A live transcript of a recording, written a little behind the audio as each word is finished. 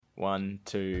1,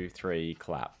 2, 3,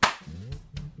 clap.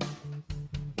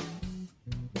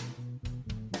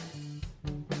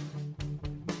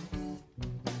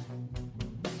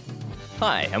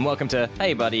 Hi, and welcome to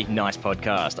Hey Buddy, Nice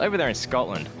Podcast. Over there in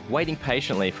Scotland, waiting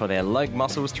patiently for their leg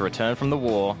muscles to return from the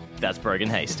war, that's Brogan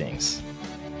Hastings.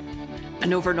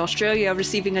 And over in Australia,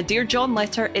 receiving a Dear John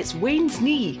letter, it's Wayne's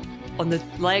knee on the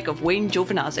leg of Wayne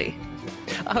Giovinazzi.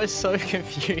 I was so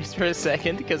confused for a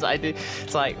second because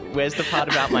it's like, where's the part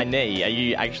about my knee? Are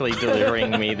you actually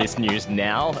delivering me this news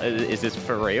now? Is this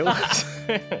for real?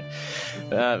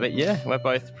 But yeah, we're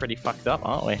both pretty fucked up,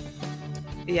 aren't we?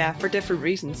 Yeah, for different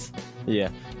reasons. Yeah,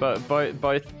 but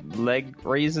both leg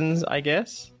reasons, I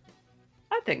guess.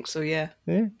 I think so, yeah.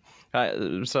 Yeah.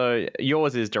 So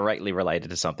yours is directly related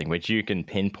to something which you can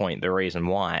pinpoint the reason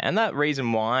why, and that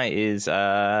reason why is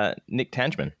Nick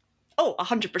Tangeman. Oh,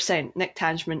 100%. Nick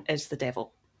Tangeman is the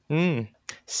devil.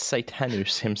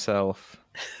 Satanus himself.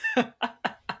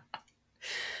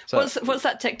 What's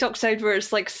that TikTok sound where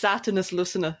it's like Satanus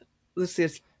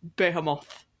Lucius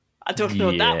Behemoth? I don't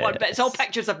know that one, but it's all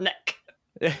pictures of Nick.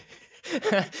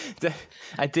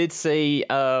 I did see,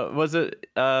 was it,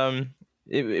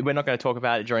 we're not going to talk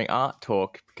about it during Art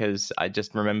Talk because I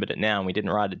just remembered it now and we didn't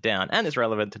write it down, and it's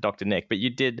relevant to Dr. Nick, but you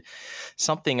did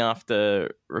something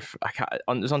after, it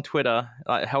was on Twitter,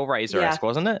 like Hellraiser-esque,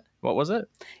 wasn't it? What was it?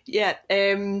 Yeah,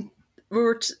 we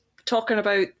were talking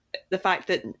about the fact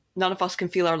that none of us can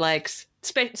feel our legs,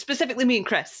 specifically me and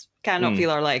Chris cannot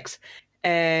feel our legs,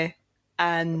 and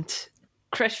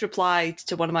Chris replied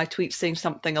to one of my tweets saying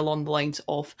something along the lines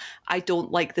of, I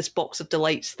don't like this box of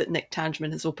delights that Nick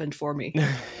Tangeman has opened for me,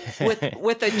 with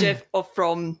a gif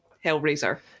from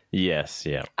Hellraiser. Yes,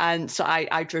 yeah. And so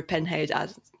I drew Pinhead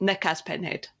as Nick as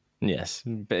Pinhead. Yes,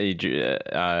 but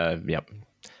yep.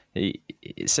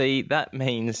 See, that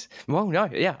means, well, no,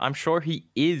 yeah, I'm sure he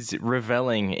is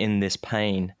reveling in this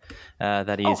pain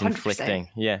that he is inflicting.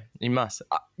 Yeah, he must.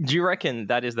 Do you reckon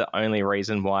that is the only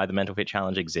reason why the Mental Fit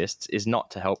Challenge exists, is not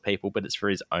to help people, but it's for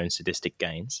his own sadistic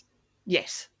gains?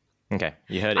 Yes. Okay,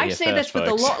 you heard it here I say first, this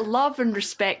folks. with a lot of love and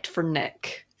respect for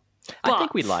Nick. I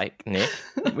think we like Nick.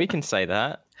 We can say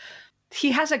that.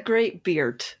 He has a great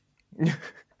beard.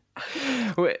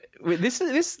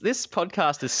 This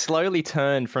podcast has slowly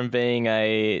turned from being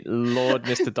a Lord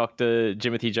Mr. Dr.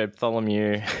 Jimothy Joe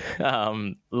Bartholomew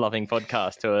loving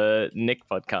podcast to a Nick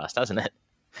podcast, hasn't it?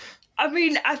 I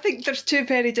mean, I think there's two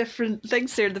very different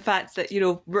things there. The fact that,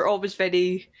 we're always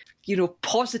very,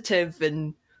 positive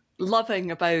and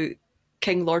loving about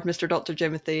King Lord Mr. Dr.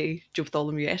 Jimothy Joe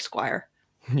Bartholomew Esquire.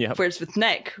 Yep. Whereas with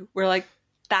Nick, we're like,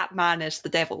 that man is the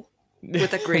devil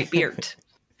with a great beard.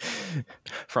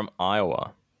 From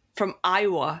Iowa. From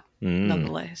Iowa,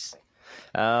 nonetheless.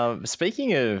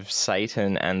 Speaking of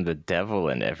Satan and the devil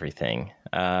and everything,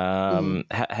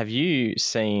 have you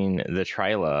seen the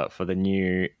trailer for the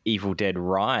new Evil Dead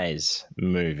Rise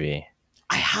movie?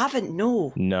 I haven't,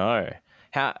 no. No.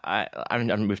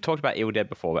 We've talked about Evil Dead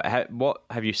before, but what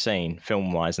have you seen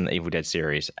film-wise in the Evil Dead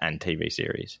series and TV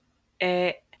series?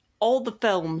 All the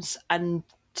films and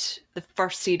the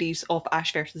first series of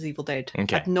Ash vs. Evil Dead.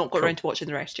 Okay, I've not got around to watching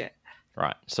the rest yet.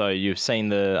 Right. So you've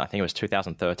seen I think it was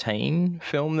 2013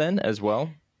 film then as well?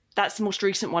 That's the most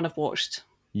recent one I've watched.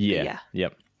 Yeah.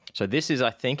 Yep. So this is, I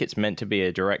think it's meant to be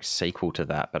a direct sequel to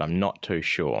that, but I'm not too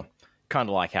sure. Kind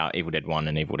of like how Evil Dead 1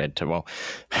 and Evil Dead 2, well,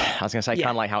 I was going to say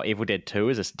kind of like how Evil Dead 2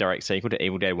 is a direct sequel to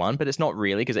Evil Dead 1, but it's not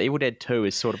really, because Evil Dead 2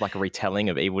 is sort of like a retelling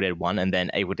of Evil Dead 1 and then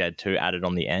Evil Dead 2 added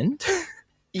on the end.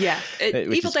 Yeah,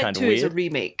 Evil Dead 2 is a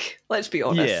remake, let's be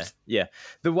honest. Yeah.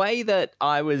 The way that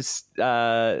I was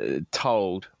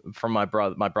told from my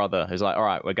brother, who's like, all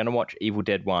right, we're going to watch Evil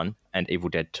Dead 1 and Evil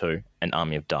Dead 2 and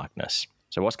Army of Darkness.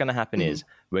 So what's going to happen is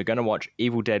we're going to watch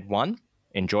Evil Dead 1,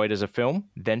 enjoy it as a film,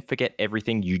 then forget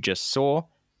everything you just saw,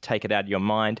 take it out of your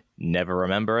mind, never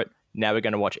remember it. Now we're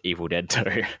going to watch Evil Dead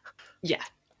 2. Yeah.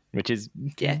 Which is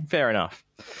fair enough.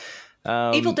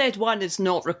 Evil Dead 1 is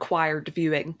not required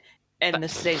viewing. In the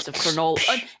sense of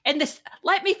chronology.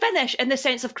 Let me finish. In the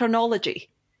sense of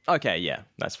chronology. Okay, yeah,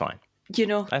 that's fine.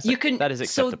 That is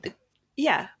acceptable. So,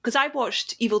 yeah, because I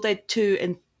watched Evil Dead 2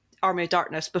 and Army of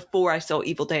Darkness before I saw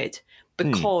Evil Dead,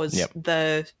 because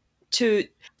the 2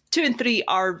 and 3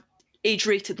 are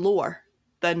age-rated lower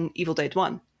than Evil Dead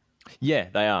 1. Yeah,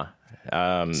 they are.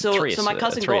 So my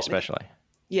cousin three got especially.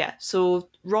 Yeah, so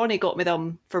Ronnie got me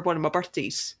them for one of my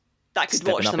birthdays. That I could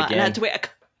watch them at, and I had to wait.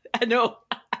 I know.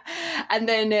 And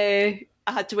then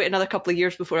I had to wait another couple of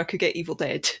years before I could get Evil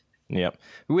Dead. Yep.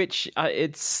 Which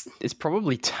it's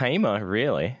probably tamer,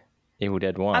 really. Evil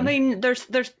Dead 1. I mean, there's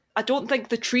I don't think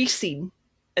the tree scene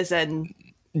is in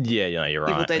you're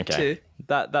right. Evil Dead 2.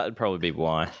 That would probably be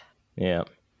why. Yeah.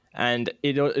 And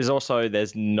it is also,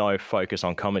 there's no focus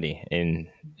on comedy in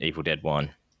Evil Dead 1.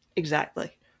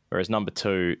 Exactly. Whereas number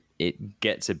 2, it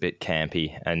gets a bit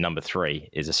campy, and number 3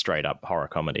 is a straight up horror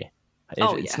comedy.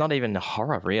 It's not even a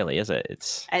horror, really, is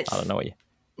it? I don't know what you...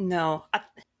 No.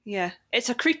 Yeah. It's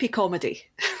a creepy comedy.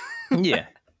 Yeah.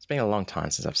 It's been a long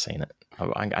time since I've seen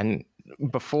it.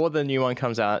 Before the new one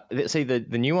comes out... See,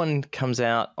 the new one comes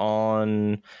out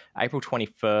on April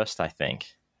 21st, I think,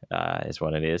 is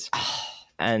what it is.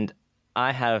 And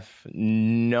I have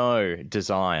no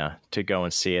desire to go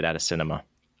and see it at a cinema.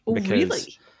 Oh,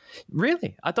 really?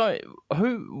 Really? I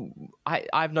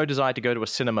have no desire to go to a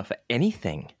cinema for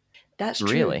anything. That's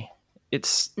true. Really.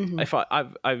 It's if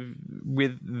I've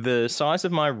with the size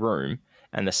of my room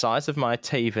and the size of my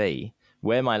TV,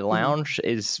 where my lounge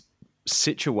is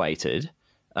situated,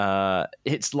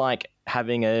 it's like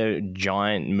having a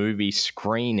giant movie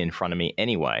screen in front of me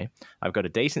anyway. I've got a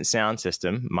decent sound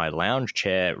system. My lounge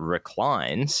chair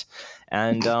reclines,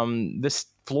 and the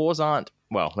floors aren't,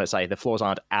 well, let's say the floors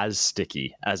aren't as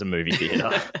sticky as a movie theater.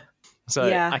 So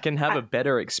I can have a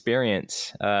better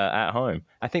experience at home.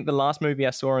 I think the last movie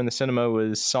I saw in the cinema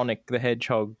was Sonic the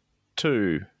Hedgehog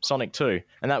 2, Sonic 2,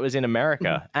 and that was in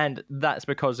America. And that's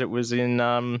because it was in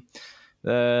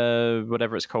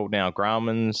whatever it's called now,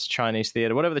 Grauman's Chinese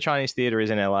Theatre, whatever the Chinese theatre is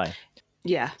in LA.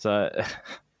 Yeah. So,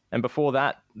 and before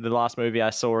that, the last movie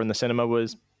I saw in the cinema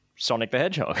was Sonic the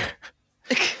Hedgehog.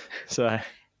 So...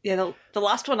 Yeah, the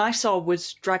last one I saw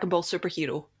was Dragon Ball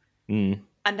Superhero. And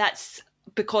that's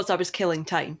because I was killing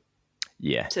time.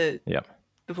 Yeah.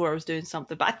 Before I was doing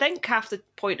something. But I think half the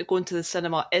point of going to the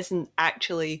cinema isn't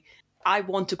actually, I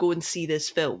want to go and see this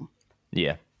film.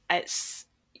 Yeah. It's,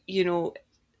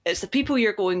 it's the people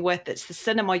you're going with, it's the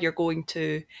cinema you're going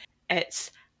to,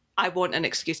 it's, I want an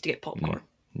excuse to get popcorn.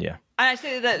 Yeah. And I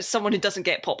say that as someone who doesn't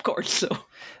get popcorn, so...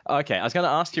 Okay, I was going to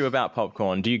ask you about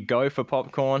popcorn. Do you go for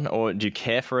popcorn, or do you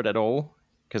care for it at all?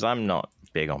 Because I'm not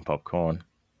big on popcorn.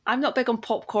 I'm not big on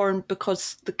popcorn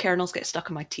because the kernels get stuck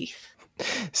in my teeth.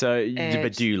 So,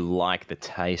 but do you like the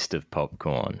taste of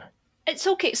popcorn? It's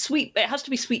okay, sweet. It has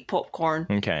to be sweet popcorn.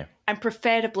 Okay. And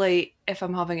preferably, if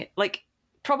I'm having it, like,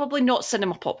 probably not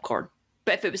cinema popcorn.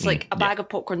 But if it was like a bag of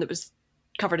popcorn that was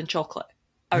covered in chocolate,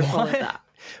 I would call it that.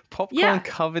 Popcorn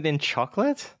covered in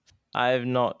chocolate? I have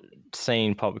not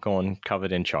seen popcorn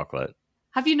covered in chocolate.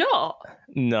 Have you not?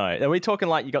 No. Are we talking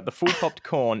like you got the full popped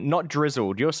corn, not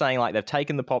drizzled? You're saying like they've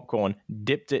taken the popcorn,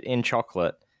 dipped it in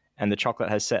chocolate, and the chocolate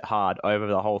has set hard over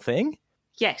the whole thing?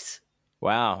 Yes.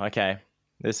 Wow, okay.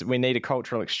 We need a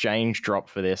cultural exchange drop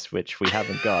for this, which we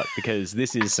haven't got, because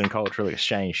this is some cultural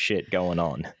exchange shit going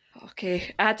on.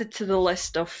 Okay, added to the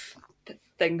list of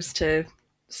things to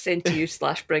send to you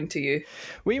 / bring to you.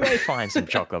 We may find some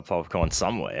chocolate popcorn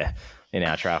somewhere in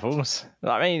our travels.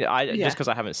 I mean, just because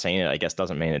I haven't seen it, I guess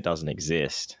doesn't mean it doesn't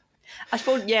exist. I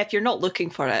suppose, if you're not looking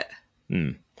for it.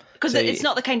 Because it's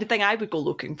not the kind of thing I would go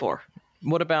looking for.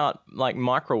 What about, like,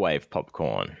 microwave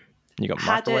popcorn? You got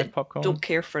microwave popcorn? Don't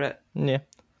care for it. Yeah.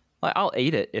 Like, I'll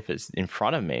eat it if it's in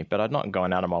front of me, but I'm not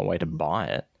going out of my way to buy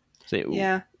it.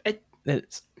 So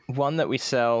it's one that we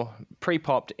sell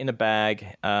pre-popped in a bag,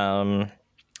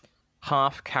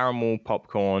 half caramel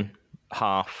popcorn,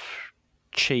 half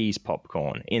cheese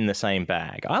popcorn in the same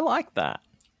bag. I like that.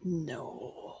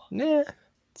 No. Yeah,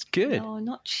 it's good. No,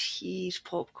 not cheese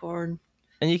popcorn.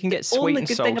 And you can get sweet and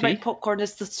salty. The only good thing about popcorn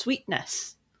is the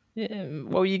sweetness. Yeah,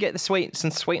 well, you get the sweet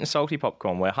and salty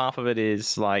popcorn, where half of it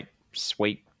is like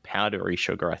sweet powdery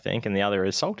sugar, I think, and the other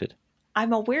is salted.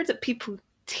 I'm aware that people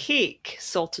take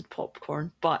salted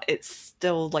popcorn, but it's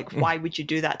still like, why would you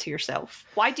do that to yourself?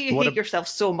 Why do you hate yourself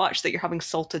so much that you're having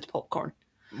salted popcorn?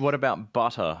 What about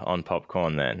butter on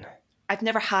popcorn then? I've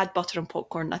never had butter on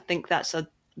popcorn. I think that's a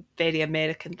very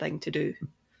American thing to do.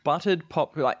 Buttered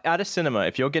like at a cinema,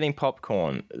 if you're getting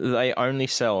popcorn, they only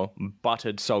sell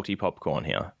buttered salty popcorn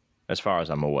here, as far as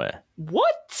I'm aware.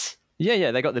 What?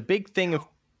 Yeah, they got the big thing of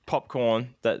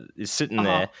popcorn that is sitting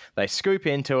there. They scoop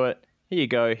into it. Here you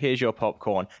go. Here's your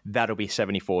popcorn. That'll be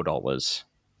 $74.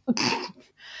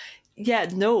 Yeah,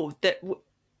 no.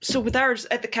 So with ours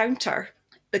at the counter,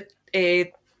 the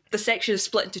section is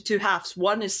split into two halves.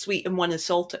 One is sweet and one is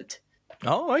salted.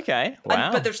 Oh, okay.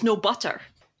 Wow. But there's no butter.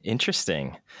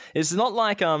 Interesting. It's not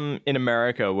like in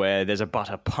America where there's a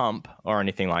butter pump or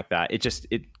anything like that.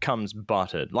 It comes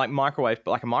buttered. Like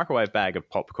a microwave bag of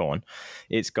popcorn.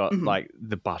 It's got like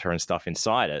the butter and stuff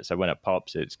inside it. So when it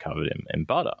pops, it's covered in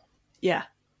butter. Yeah.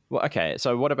 Well, okay.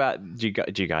 So what about, do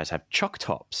you guys have choc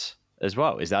tops as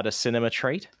well? Is that a cinema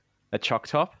treat? A choc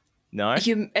top? No?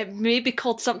 It may be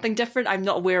called something different. I'm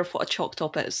not aware of what a choc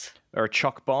top is. Or a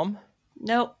choc bomb?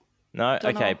 Nope. No,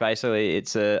 Don't okay. know. Basically,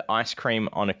 it's a ice cream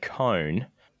on a cone,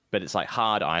 but it's like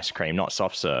hard ice cream, not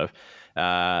soft serve,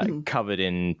 covered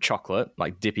in chocolate,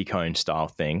 like dippy cone style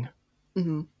thing.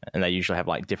 Mm-hmm. And they usually have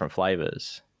like different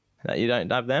flavors. You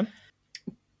don't have them?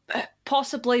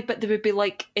 Possibly, but they would be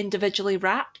like individually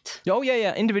wrapped. Oh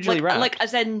yeah, individually Like, wrapped. like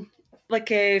as in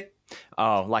like a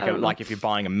Oh, I don't know. like if you're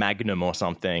buying a Magnum or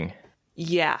something.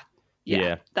 yeah.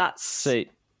 Yeah. That's See,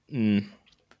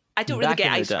 I don't really back get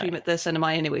in the ice day- cream at the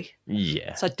cinema anyway.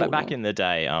 yeah. So I But don't back know. in the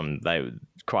day, they would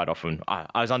quite often. I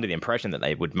was under the impression that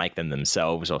they would make them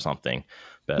themselves or something,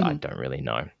 but I don't really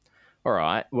know. All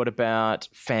right. What about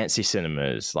fancy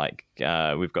cinemas? Like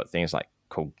we've got things like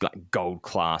called like Gold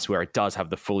Class, where it does have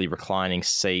the fully reclining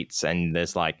seats, and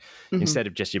there's like instead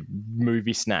of just your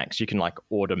movie snacks, you can like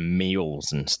order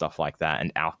meals and stuff like that,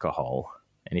 and alcohol.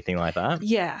 Anything like that?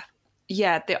 Yeah.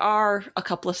 Yeah, there are a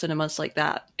couple of cinemas like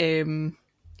that.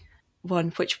 One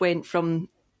which went from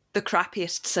the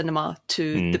crappiest cinema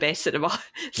to the best cinema.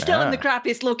 Still in the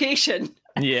crappiest location.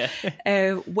 Yeah.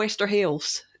 Wester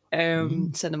Hales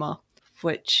cinema,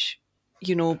 which,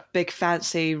 you know, big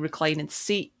fancy reclining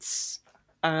seats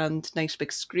and nice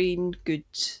big screen, good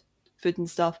food and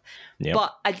stuff. Yep.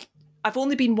 But I've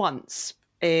only been once.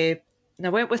 And I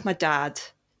went with my dad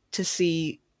to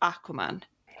see Aquaman.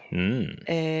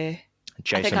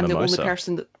 Jason I think I'm the Momoa. only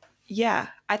person that. Yeah,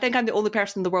 I think I'm the only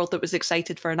person in the world that was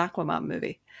excited for an Aquaman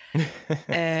movie.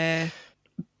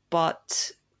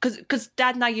 But because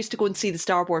Dad and I used to go and see the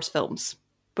Star Wars films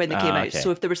when they came out. Okay.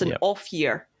 So if there was an Yep. off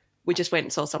year, we just went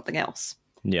and saw something else.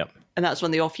 Yep. And that's one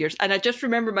of the off years. And I just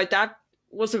remember my dad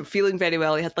wasn't feeling very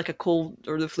well. He had like a cold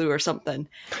or the flu or something.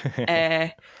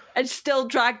 And still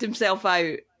dragged himself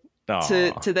out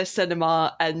to this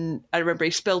cinema. And I remember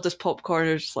he spilled his popcorn.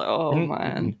 I was just like, oh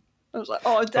man. I was like,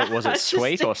 oh, Dad. But was it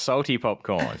sweet or salty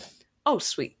popcorn? Oh,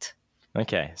 sweet.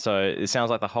 Okay, so it sounds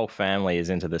like the whole family is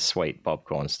into the sweet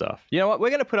popcorn stuff. You know what? We're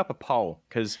going to put up a poll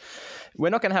because we're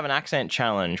not going to have an accent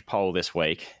challenge poll this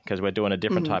week because we're doing a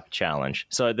different type of challenge.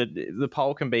 So the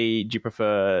poll can be: do you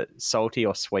prefer salty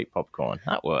or sweet popcorn?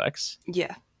 That works.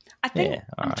 Yeah. I think, Yeah,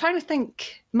 all I'm right. trying to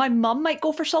think. My mum might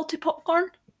go for salty popcorn.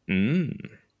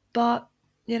 But,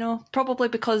 you know, probably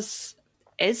because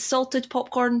is salted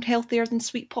popcorn healthier than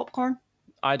sweet popcorn?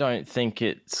 I don't think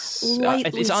it's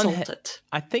Lightly salted.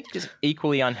 I think it's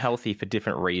equally unhealthy for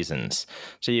different reasons.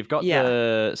 So you've got Yeah.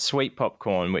 the sweet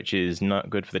popcorn, which is not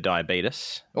good for the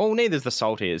diabetes. Well, neither is the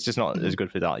salty. It's just not as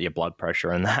good for your blood pressure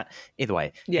and that. Either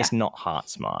way, Yeah. it's not heart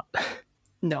smart.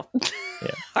 No.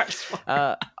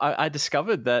 Yeah. I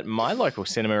discovered that my local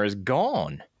cinema is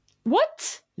gone.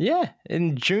 What? Yeah,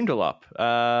 in Joondalup,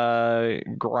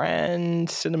 Grand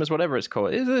Cinemas, whatever it's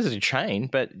called. This is a chain,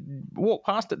 but walked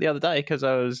past it the other day because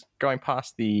I was going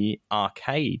past the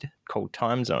arcade called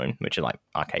Time Zone, which are like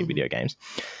arcade video games.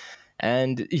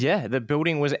 And yeah, the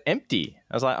building was empty.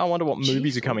 I was like, I wonder what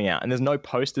movies are coming out. And there's no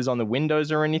posters on the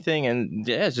windows or anything. And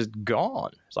yeah, it's just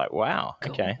gone. It's like, wow,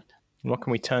 okay. What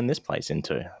can we turn this place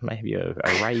into? Maybe a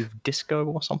rave disco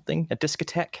or something? A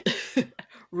discotheque?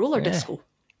 Roller disco.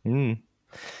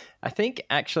 I think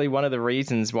actually one of the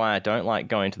reasons why I don't like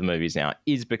going to the movies now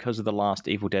is because of the last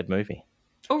Evil Dead movie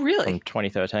Oh, really? from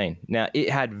 2013. Now, it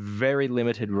had very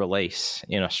limited release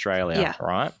in Australia,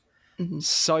 right?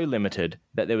 So limited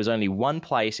that there was only one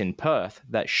place in Perth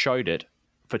that showed it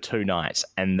for 2 nights,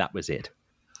 and that was it.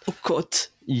 Oh, God.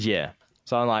 Yeah.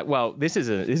 So I'm like, well, this is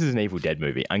an Evil Dead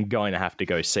movie. I'm going to have to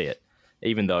go see it.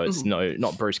 Even though it's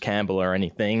not Bruce Campbell or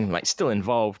anything, like still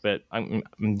involved, but I'm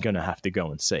going to have to go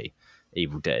and see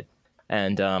Evil Dead.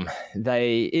 And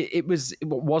it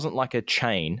wasn't like a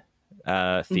chain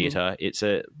theater. It's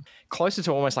closer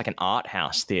to almost like an art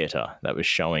house theater that was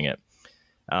showing it.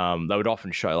 They would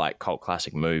often show like cult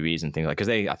classic movies and things like, because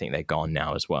I think they're gone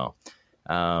now as well.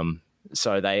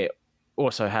 So they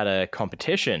also had a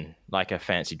competition, like a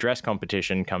fancy dress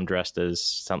competition, come dressed as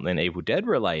something Evil Dead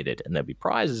related, and there'd be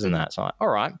prizes and that. So I'm like, all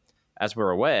right. As we're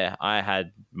aware, I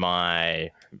had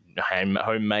my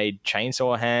homemade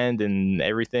chainsaw hand and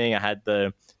everything. I had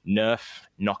the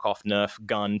knockoff Nerf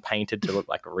gun painted to look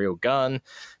like a real gun,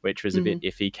 which was a bit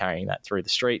iffy carrying that through the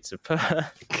streets of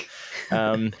Perth.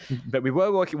 But we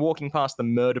were walking past the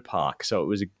murder park, so it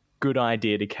was a good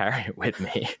idea to carry it with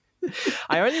me.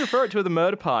 I only refer it to the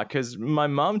murder park because my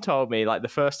mum told me, like, the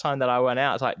first time that I went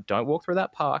out, it's like, don't walk through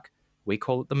that park. We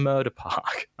call it the murder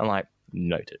park. I'm like,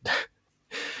 noted.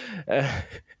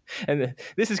 And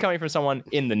this is coming from someone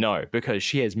in the know because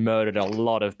she has murdered a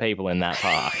lot of people in that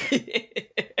park.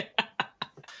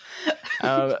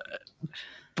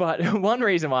 But one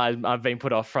reason why I've been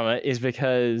put off from it is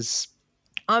because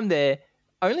I'm the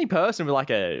only person with like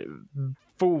a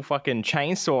full fucking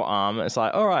chainsaw arm. It's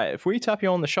like, all right, if we tap you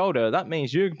on the shoulder, that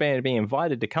means you're going to be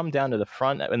invited to come down to the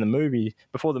front in the movie,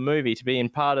 before the movie, to be in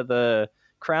part of the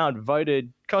crowd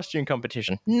voted costume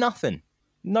competition. Nothing.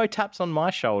 No taps on my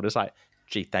shoulders. Like,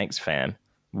 gee, thanks, fam.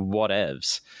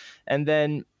 Whatevs. And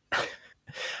then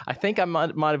I think I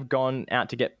might have gone out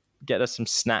to get us some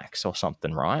snacks or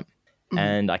something, right? Mm-hmm.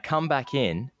 And I come back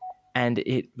in, and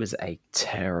it was a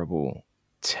terrible,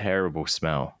 terrible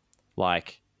smell.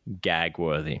 Like, gag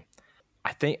worthy.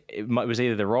 I think it was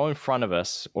either the row in front of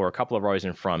us or a couple of rows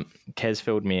in front. Kez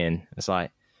filled me in. It's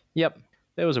like, yep,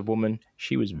 there was a woman.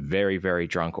 She was very, very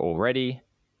drunk already.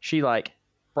 She like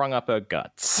brung up her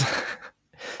guts.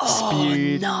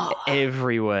 Spewed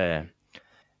everywhere.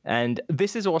 And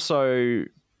this is also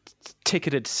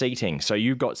ticketed seating. So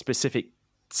you got specific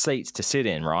seats to sit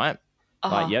in, right?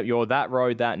 Like, yep, you're that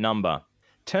row, that number.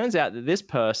 Turns out that this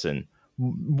person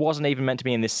wasn't even meant to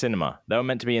be in this cinema. They were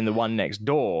meant to be in the one next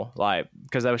door, like,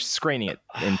 because they were screening it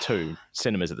in 2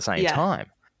 cinemas at the same time.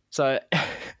 So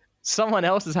someone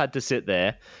else has had to sit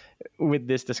there with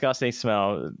this disgusting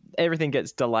smell. Everything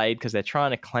gets delayed because they're trying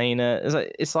to clean it.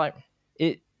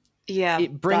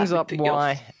 It brings up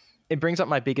it brings up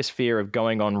my biggest fear of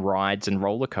going on rides and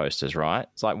roller coasters, right?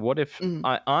 It's like, what if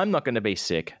I'm not going to be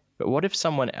sick, but what if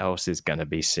someone else is going to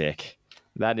be sick?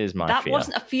 That is my fear. That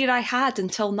wasn't a fear I had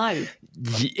until now.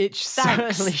 It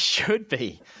certainly should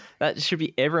be. That should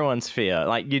be everyone's fear.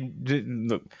 Like,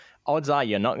 look, odds are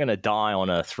you're not going to die on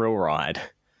a thrill ride.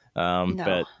 No.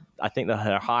 But I think the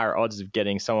higher odds of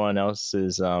getting someone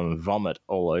else's vomit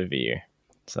all over you.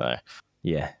 So,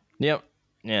 yeah. Yep.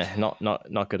 Yeah,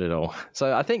 not good at all.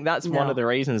 So I think that's one of the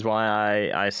reasons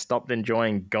why I stopped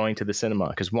enjoying going to the cinema,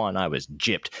 because one, I was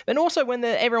gypped. And also when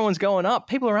everyone's going up,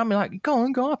 people around me like,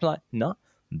 go up. Like, no,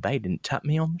 they didn't tap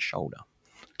me on the shoulder.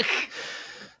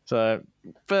 So,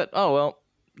 but, oh well,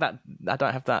 that I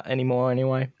don't have that anymore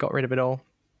anyway. Got rid of it all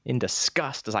in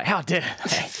disgust. It's like, how dare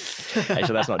they?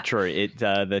 Actually, that's not true.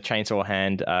 The chainsaw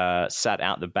hand sat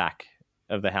out the back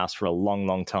of the house for a long,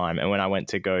 long time, and when I went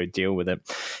to go deal with it,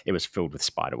 it was filled with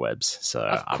spider webs. So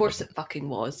of course it fucking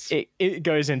was. It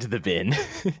goes into the bin,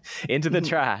 into the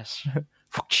trash,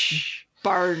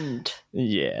 burned.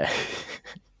 Yeah.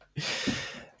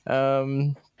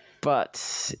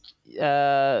 But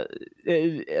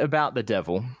about the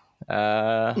devil.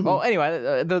 Well,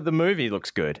 anyway, the movie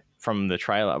looks good from the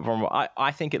trailer.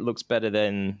 I think it looks better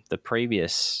than the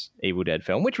previous Evil Dead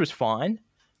film, which was fine.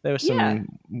 There was some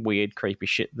weird, creepy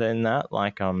shit in that.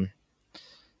 Like, there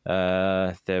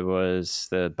was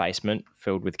the basement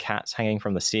filled with cats hanging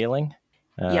from the ceiling.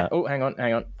 Oh, hang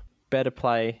on. Better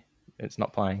play. It's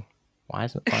not playing. Why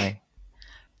isn't it playing?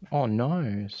 Oh,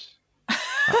 no.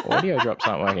 Our audio drops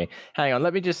aren't working. Hang on.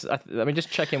 Let me just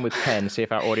check in with Pen, see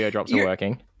if our audio drops are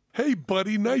working. Hey,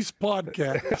 buddy. Nice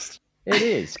podcast. It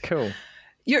is. Cool.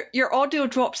 Your audio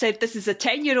drop said this is a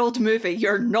 10-year-old movie.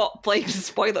 You're not playing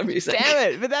spoiler music.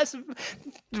 Damn it! But that's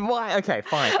why. Okay,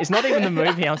 fine. It's not even the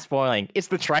movie I'm spoiling. It's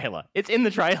the trailer. It's in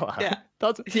the trailer. Yeah.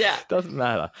 Doesn't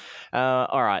matter.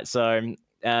 All right. So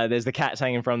there's the cats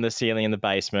hanging from the ceiling in the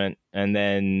basement, and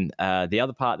then the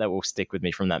other part that will stick with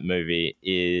me from that movie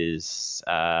is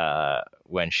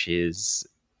when she's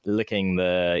licking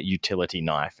the utility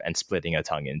knife and splitting her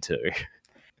tongue in two.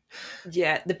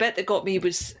 Yeah, the bit that got me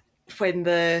was when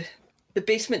the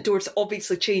basement door's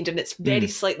obviously chained and it's very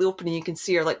slightly open and you can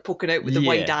see her like poking out with the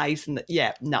wide eyes and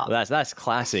no. That's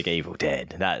classic Evil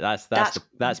Dead.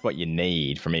 That's what you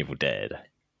need from Evil Dead.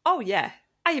 Oh yeah.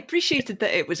 I appreciated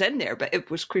that it was in there, but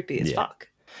it was creepy as fuck.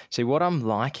 See, what I'm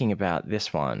liking about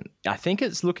this one, I think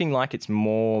it's looking like it's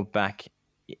more back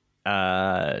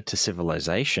to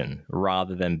civilization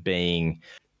rather than being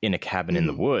in a cabin in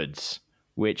the woods,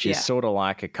 which is sort of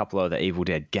like a couple of the Evil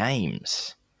Dead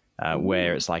games.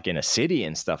 Where it's like in a city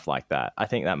and stuff like that. I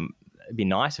think that'd be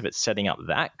nice if it's setting up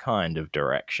that kind of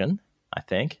direction, I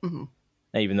think. Mm-hmm.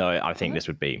 Even though I think this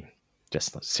would be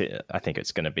I think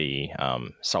it's going to be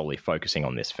solely focusing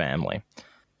on this family.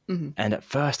 Mm-hmm. And at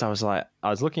first I was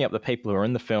looking up the people who are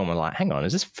in the film and like, hang on,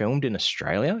 is this filmed in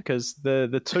Australia? Because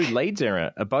the 2 leads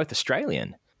are both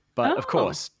Australian. But of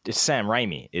course, it's Sam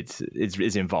Raimi. It's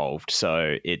involved,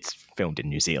 so it's filmed in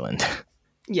New Zealand.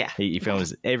 Yeah. He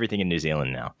films everything in New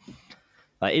Zealand now.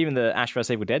 Like, even the Ash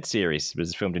vs. Evil Dead series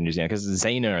was filmed in New Zealand because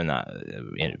Xena and that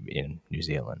in New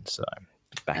Zealand. So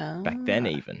back then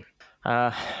even.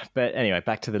 But anyway,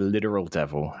 back to the literal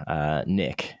devil,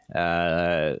 Nick.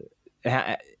 Has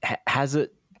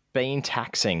it been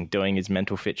taxing doing his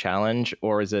mental fit challenge,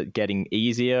 or is it getting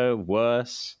easier,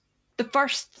 worse? The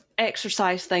first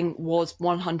exercise thing was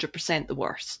 100% the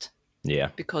worst. Yeah.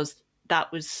 Because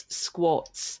that was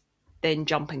squats, then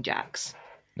jumping jacks.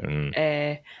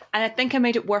 And I think I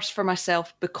made it worse for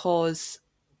myself because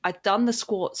I'd done the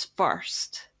squats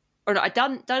first. Or no, I'd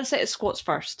done a set of squats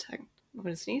first. Hang on, I'm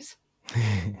going to sneeze.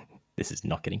 This is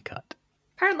not getting cut.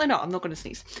 Apparently not. I'm not going to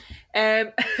sneeze.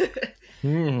 I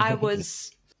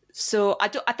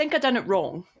think I'd done it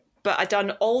wrong, but I'd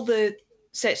done all the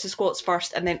sets of squats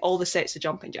first and then all the sets of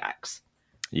jumping jacks.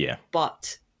 Yeah.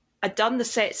 But I'd done the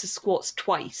sets of squats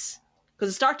twice because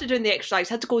I started doing the exercise,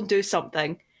 had to go and do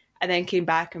something, and then came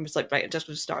back and was like, right, I'm just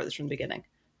going to start this from the beginning.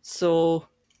 So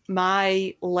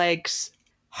my legs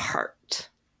hurt.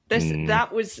 That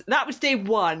was day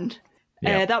one.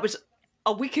 Yep. That was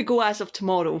a week ago as of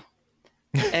tomorrow.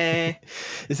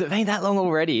 Is it been that long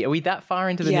already? Are we that far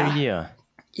into the new year?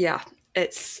 Yeah,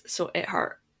 it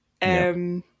hurt.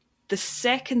 Yeah. The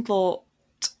second lot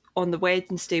on the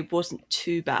Wednesday wasn't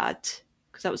too bad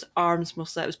because that was arms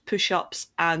mostly. That was push-ups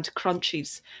and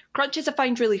crunches. Crunches I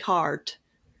find really hard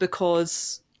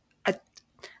because I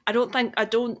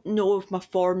don't know if my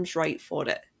form's right for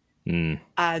it.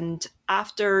 And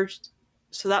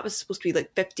so that was supposed to be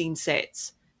like 15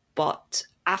 sets, but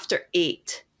after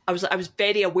 8, I was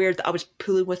very aware that I was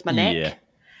pulling with my neck. Yeah.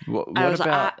 What I was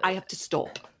about? like, I have to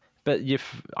stop. But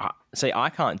see, I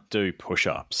can't do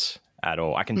push-ups at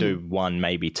all. I can do one,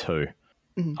 maybe two.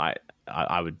 I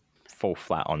would fall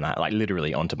flat on that, like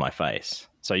literally onto my face.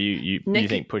 So you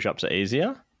think push-ups are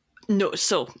easier? No,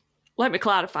 so let me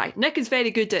clarify. Nick is very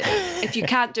good at, if you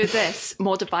can't do this,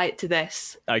 modify it to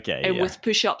this. Okay. And yeah. with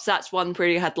push-ups, that's one where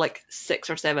you had like 6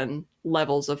 or 7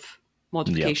 levels of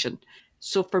modification. Yep.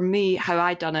 So for me, how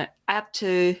I done it, I have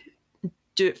to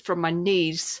do it from my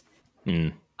knees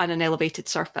on an elevated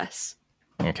surface.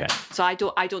 Okay. So I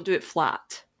don't do it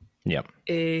flat. Yep.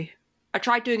 I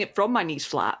tried doing it from my knees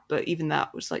flat, but even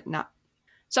that was like, nah.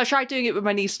 So I tried doing it with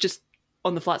my knees just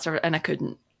on the flat surface, and I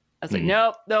couldn't. I was like,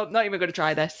 nope, not even going to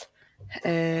try this.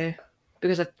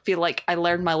 Because I feel like I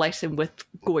learned my lesson with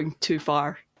going too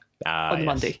far on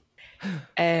Monday.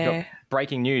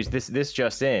 Breaking news, this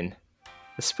just in.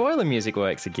 The spoiler music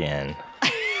works again.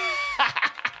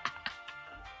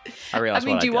 I realised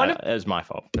it was my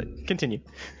fault, but continue.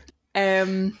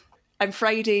 And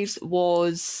Fridays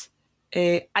was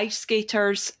ice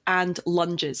skaters and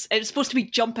lunges. It was supposed to be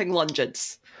jumping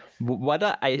lunges. What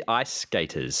are ice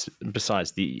skaters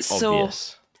besides the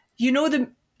obvious?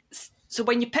 So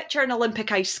when you picture an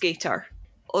Olympic ice skater,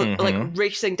 like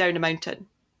racing down a mountain.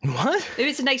 What?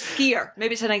 Maybe it's a nice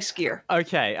skier.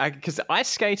 Okay, because ice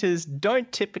skaters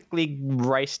don't typically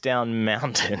race down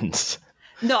mountains.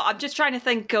 No, I'm just trying to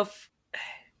think of,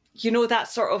 that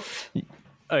sort of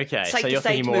okay, side so to you're side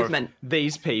thinking more movement. Of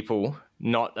these people,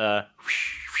 not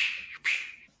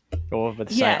or the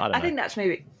same. Yeah, I don't know. think that's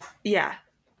maybe. Yeah.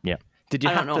 Yeah. Did you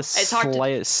have to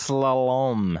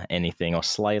slalom anything or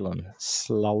slalom?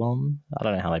 Slalom? I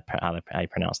don't know how you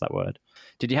pronounce that word.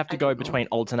 Did you have to go between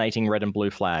alternating red and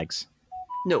blue flags?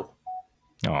 No.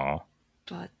 Oh.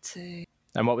 But.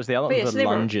 And what was the other one? The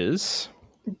lunges.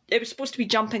 It was supposed to be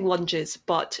jumping lunges,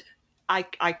 but I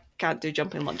can't do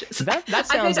jumping lunges. That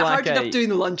sounds I find it like hard enough doing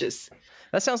the lunges.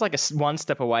 That sounds like one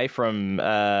step away from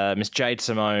Miss Jade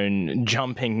Simone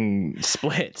jumping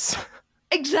splits.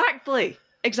 Exactly.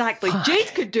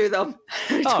 Jade could do them.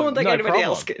 I don't think anybody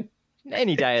else could.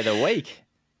 Any day of the week.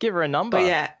 Give her a number.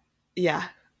 But yeah.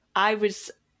 I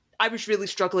was really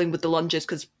struggling with the lunges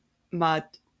because my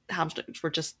hamstrings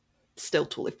were just still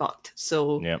totally fucked.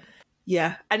 So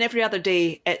yeah. And every other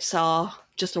day it's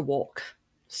just a walk.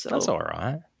 So that's all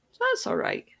right. That's all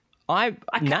right. I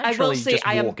will say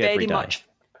I am very much.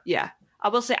 Yeah, I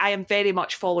will say I am very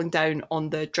much falling down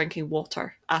on the drinking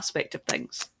water aspect of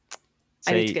things.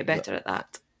 I need to get better at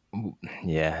that.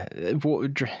 Yeah,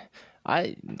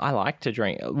 I like to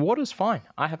drink. Water's fine.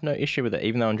 I have no issue with it,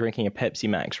 even though I'm drinking a Pepsi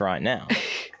Max right now.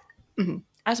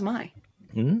 As am I.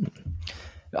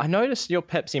 I noticed your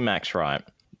Pepsi Max, right?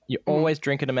 You always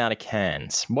drinking them out of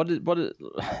cans. What is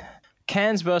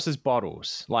cans versus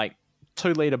bottles? Like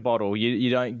 2-liter bottle. You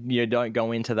don't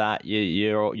go into that.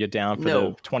 You're down for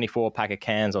the 24 pack of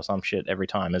cans or some shit every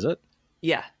time, is it?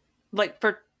 Yeah, like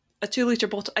for a 2-liter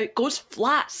bottle, it goes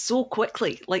flat so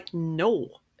quickly. Like no.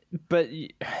 But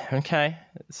okay,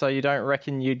 so you don't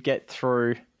reckon you'd get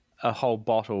through a whole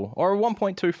bottle or a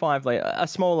 1.25 liter, a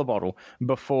smaller bottle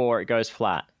before it goes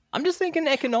flat? I'm just thinking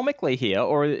economically here,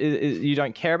 or you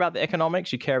don't care about the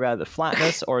economics, you care about the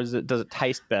flatness, or does it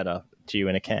taste better to you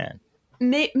in a can?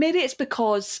 Maybe it's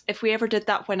because if we ever did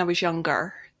that when I was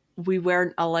younger, we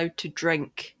weren't allowed to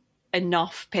drink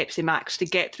enough Pepsi Max to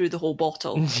get through the whole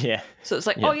bottle. Yeah. So it's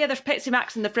like, oh yeah, there's Pepsi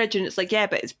Max in the fridge, and it's like, yeah,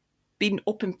 but it's been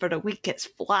open for a week, it's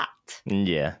flat.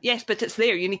 Yeah. Yes, but it's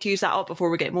there. You need to use that up before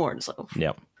we get more. And it's like,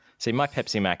 yeah. See, my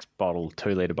Pepsi Max bottle,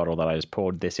 2-liter bottle that I just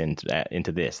poured this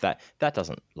into this, that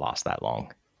doesn't last that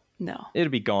long. No. It'll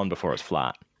be gone before it's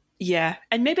flat. Yeah,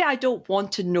 and maybe I don't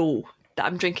want to know that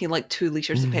I'm drinking like 2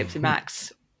 litres of Pepsi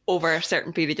Max over a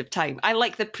certain period of time. I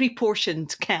like the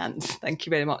pre-portioned cans. Thank you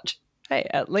very much. Hey,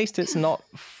 at least it's not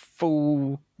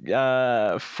full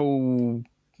sugar.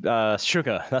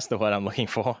 That's the word I'm looking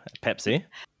for. Pepsi.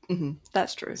 Mm-hmm.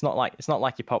 That's true. It's not like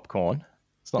your popcorn.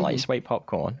 It's not like your sweet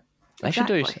popcorn. They should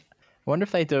do. Exactly. I wonder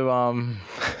if they do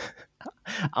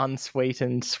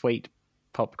unsweetened sweet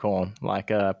popcorn, like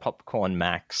a popcorn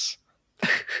max.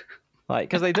 Like,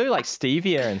 because they do like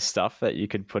stevia and stuff that you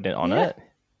could put on it.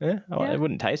 Yeah, well, Yeah. it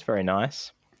wouldn't taste very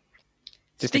nice.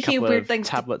 Just Speaking a couple of weird of things,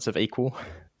 tablets of Equal.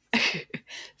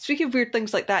 speaking of weird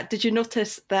things like that, did you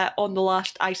notice that on the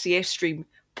last ICS stream,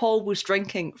 Paul was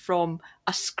drinking from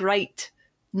a Sprite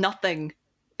nothing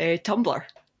tumbler?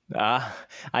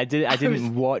 I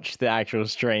didn't watch the actual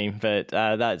stream, but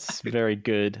that's very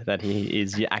good that he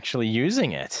is actually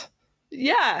using it.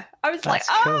 Yeah, I was like,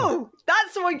 That's cool. oh,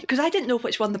 that's the one, because I didn't know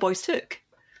which one the boys took.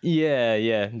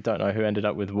 Yeah. Don't know who ended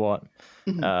up with what.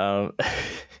 I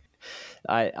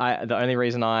the only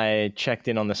reason I checked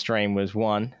in on the stream was,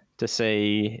 one, to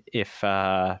see if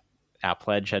our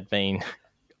pledge had been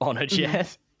honoured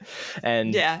yet,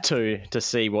 and two, to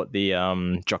see what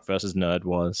the Jock versus Nerd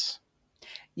was.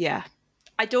 Yeah,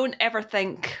 I don't ever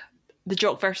think the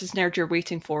Jock versus Nerd you're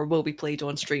waiting for will be played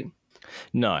on stream.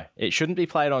 No, it shouldn't be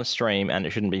played on stream, and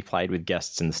it shouldn't be played with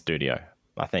guests in the studio.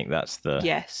 I think that's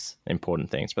the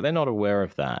important things, but they're not aware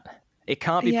of that. It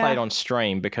can't be played on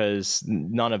stream because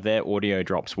none of their audio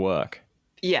drops work.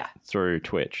 Yeah. Through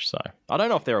Twitch, so I don't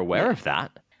know if they're aware of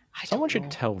that. Someone should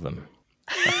tell them.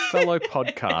 A fellow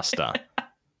podcaster.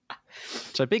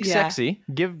 So Big Sexy,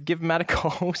 give Matt a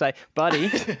call. Say,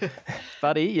 buddy,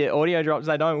 your audio drops,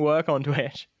 they don't work on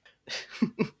Twitch.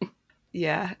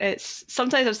 Yeah, it's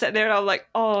sometimes I'm sitting there and I'm like,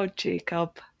 oh,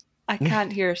 Jacob, I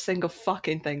can't hear a single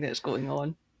fucking thing that's going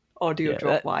on audio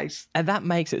drop wise. And that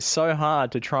makes it so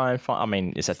hard to try and find. I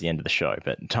mean, it's at the end of the show,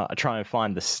 but try and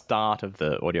find the start of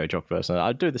the audio drop version.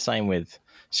 I do the same with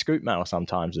Scoop Mail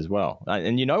sometimes as well.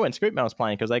 And you know when Scoop Mail's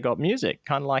playing because they got music,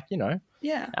 kind of like,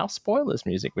 our spoilers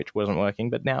music, which wasn't working,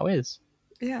 but now is.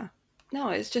 Yeah. No,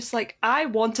 it's just like, I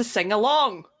want to sing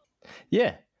along.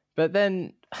 Yeah, but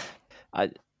then I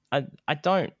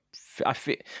don't. I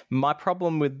feel my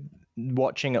problem with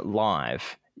watching it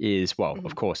live is, well,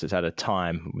 of course, it's at a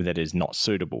time that is not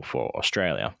suitable for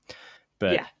Australia,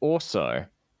 but also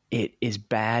it is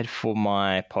bad for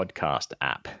my podcast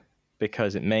app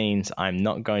because it means I'm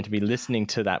not going to be listening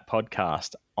to that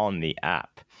podcast on the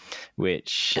app,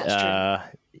 which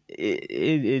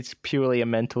it's purely a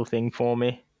mental thing for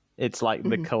me. It's like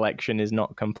the collection is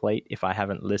not complete if I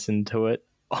haven't listened to it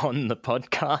on the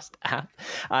podcast app.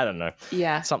 I don't know.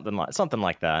 Yeah. Something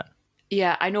like that.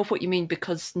 Yeah, I know what you mean,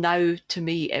 because now to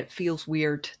me it feels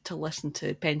weird to listen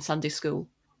to Penn Sunday School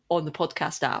on the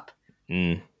podcast app.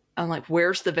 I'm like,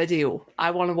 where's the video?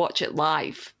 I want to watch it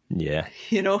live. Yeah.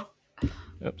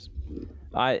 Oops.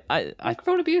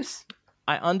 Microphone abuse.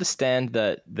 I understand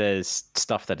that there's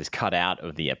stuff that is cut out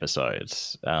of the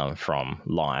episodes from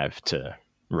live to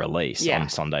release on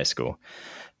Sunday School,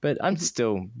 but I'm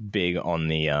still big on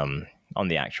the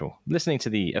actual listening to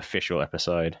the official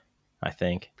episode. I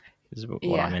think is what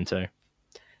I'm into.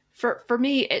 For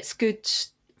me, it's good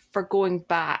for going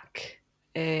back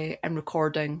and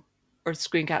recording or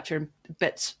screen capturing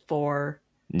bits for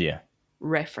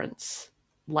reference,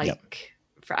 like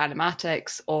for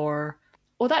animatics or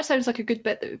that sounds like a good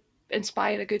bit that would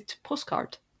inspire a good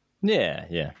postcard.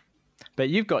 Yeah. But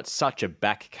you've got such a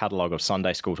back catalogue of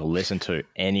Sunday School to listen to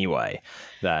anyway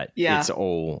that it's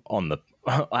all on the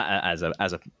as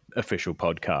a official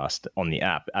podcast on the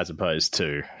app as opposed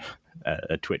to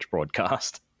a Twitch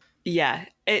broadcast. Yeah,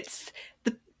 it's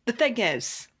the thing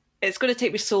is, it's going to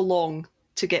take me so long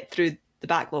to get through the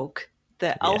backlog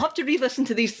that I'll have to re-listen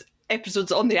to these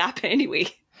episodes on the app anyway.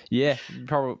 Yeah,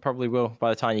 probably will by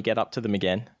the time you get up to them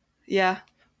again. Yeah,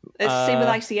 it's the same with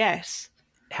ICS.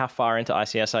 How far into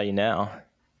ICS are you now?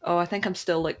 Oh, I think I'm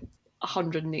still like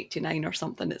 189 or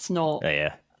something. It's not.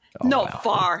 Yeah. Not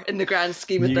far in the grand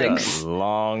scheme of things. You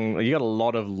got a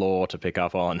lot of lore to pick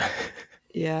up on.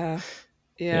 Yeah.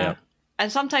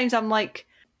 And sometimes I'm like,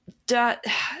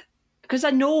 because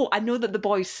I know that the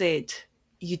boys said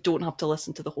you don't have to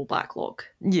listen to the whole backlog.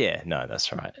 Yeah, no,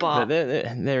 that's right. But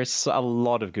there is a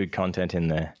lot of good content in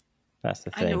there. That's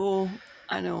the thing.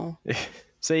 I know.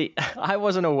 See, I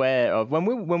wasn't aware of when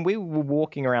we were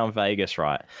walking around Vegas,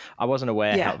 right? I wasn't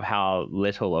aware of how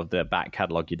little of the back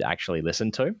catalogue you'd actually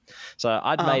listen to. So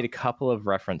I'd made a couple of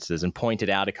references and pointed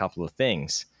out a couple of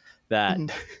things that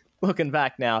looking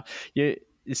back now,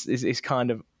 it's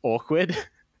kind of awkward.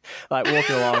 Like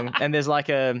walking along, and there's like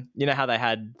you know how they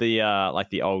had the like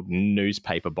the old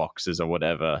newspaper boxes or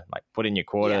whatever, like put in your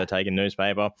quarter, take a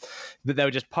newspaper, but they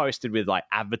were just posted with like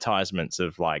advertisements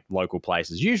of like local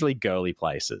places, usually girly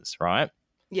places, right?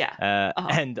 Yeah.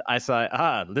 And I say,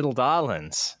 Little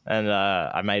Darlings, and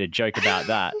I made a joke about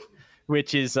that,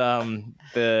 which is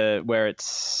where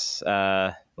it's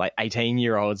like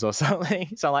 18-year-olds or something.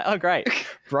 So I'm like, oh great,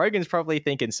 Brogan's probably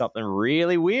thinking something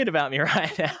really weird about me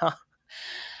right now.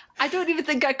 I don't even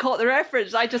think I caught the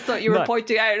reference. I just thought you were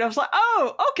pointing out, and I was like,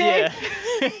 "Oh, okay."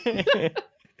 Yeah.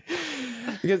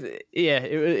 Because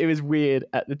it was weird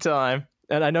at the time,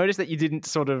 and I noticed that you didn't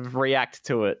sort of react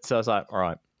to it. So I was like, "All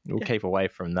right, we'll keep away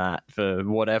from that for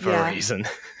whatever reason."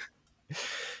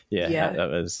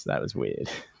 That was weird.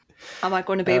 Am I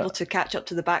going to be able to catch up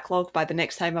to the backlog by the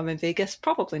next time I'm in Vegas?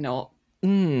 Probably not.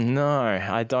 No,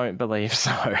 I don't believe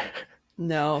so.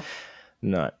 No.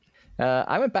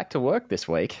 I went back to work this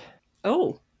week.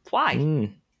 Oh, why?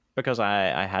 Because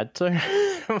I had to,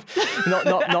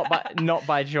 not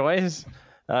by choice.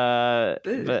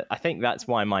 But I think that's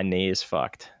why my knee is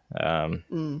fucked.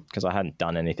 Because I hadn't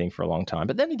done anything for a long time.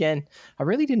 But then again, I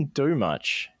really didn't do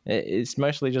much. It's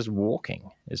mostly just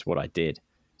walking is what I did.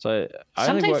 So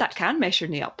sometimes that can mess your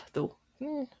knee up, though.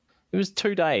 It was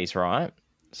 2 days, right?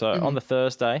 So on the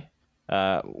Thursday.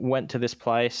 Went to this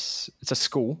place. It's a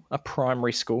school, a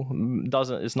primary school.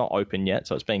 It's not open yet,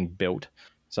 so it's being built.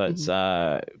 So it's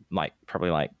like probably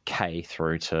like K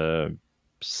through to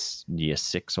year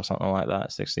 6 or something like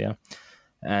that, 6th year.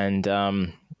 And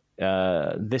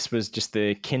this was just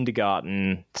the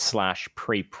kindergarten /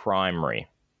 pre-primary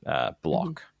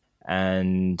block.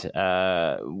 And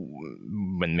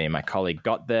when me and my colleague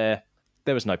got there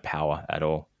was no power at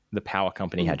all. The power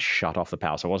company had shut off the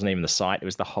power, so it wasn't even the site, it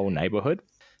was the whole neighborhood.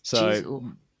 So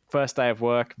first day of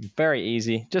work, very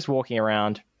easy, just walking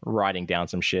around, writing down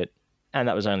some shit. And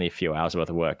that was only a few hours worth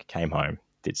of work. Came home,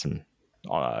 did some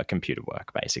computer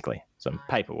work, basically, some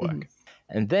paperwork.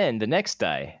 And then the next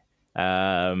day,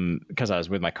 because I was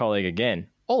with my colleague again,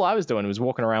 all I was doing was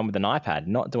walking around with an iPad,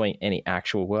 not doing any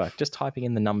actual work, just typing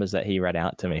in the numbers that he read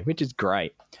out to me, which is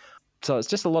great. So it's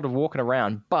just a lot of walking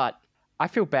around, but I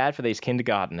feel bad for these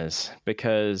kindergartners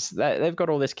because they've got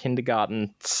all this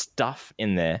kindergarten stuff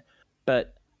in there,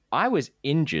 but I was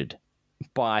injured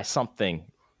by something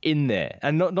in there.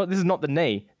 And not this is not the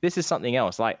knee. This is something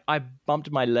else. Like I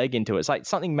bumped my leg into it. It's like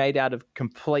something made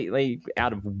completely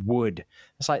out of wood.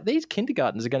 It's like these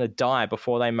kindergartners are going to die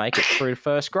before they make it through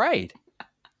first grade.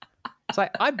 It's like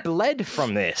I bled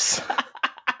from this.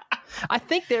 I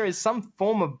think there is some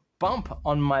form of bump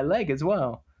on my leg as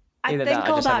well. I think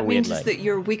all that means is that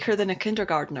you're weaker than a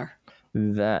kindergartner.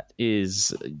 That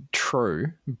is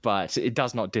true, but it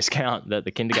does not discount that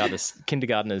the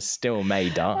kindergartners still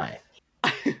may die.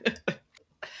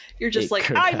 You're just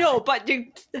I know, but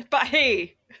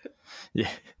hey. Yeah.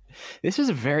 This is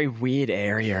a very weird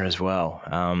area as well.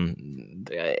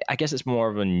 I guess it's more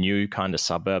of a new kind of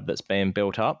suburb that's being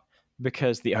built up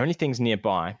because the only things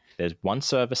nearby, there's one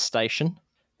service station,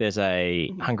 there's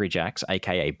a Hungry Jack's,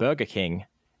 aka Burger King,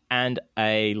 and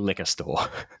a liquor store.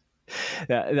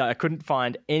 I couldn't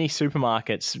find any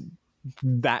supermarkets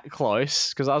that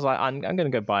close because I was like, I'm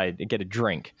going to go get a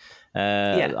drink.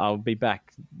 I'll be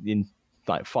back in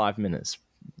like 5 minutes,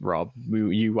 Rob.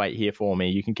 You wait here for me.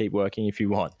 You can keep working if you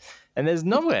want. And there's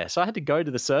nowhere. So I had to go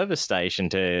to the service station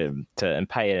and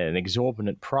pay an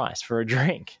exorbitant price for a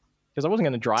drink because I wasn't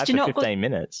going to drive for 15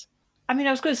 minutes. I mean,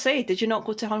 I was going to say, did you not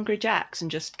go to Hungry Jack's and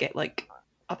just get like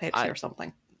a Pepsi or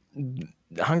something?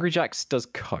 Hungry Jack's does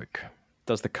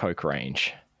the Coke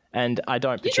range, and I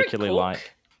don't particularly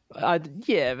like. But I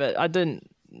didn't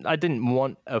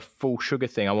want a full sugar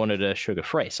thing. I wanted a sugar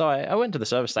free. So I went to the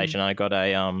service station and I got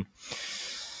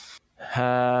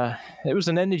it was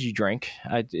an energy drink.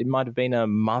 It might have been a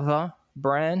Mother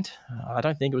brand. I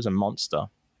don't think it was a Monster.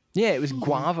 Yeah, it was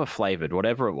guava flavored,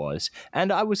 whatever it was.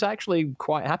 And I was actually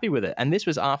quite happy with it. And this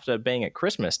was after being at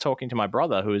Christmas, talking to my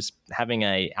brother who was having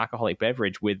a alcoholic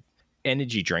beverage with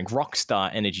energy drink, Rockstar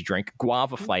energy drink,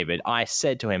 guava flavored. I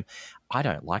said to him, I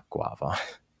don't like guava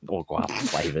or guava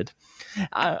flavored.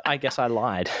 I guess I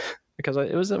lied because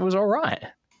it was all right.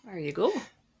 There you go.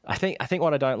 I think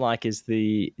what I don't like is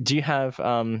do you have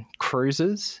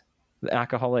cruisers, the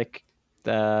alcoholic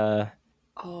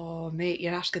oh, mate,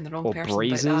 you're asking the wrong or person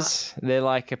breezes? about that. They're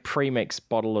like a pre-mixed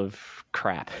bottle of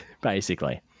crap,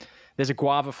 basically. There's a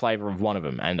guava flavor of one of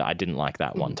them, and I didn't like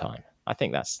that one time. I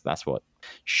think that's what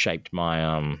shaped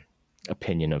my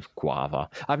opinion of guava.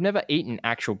 I've never eaten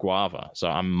actual guava, so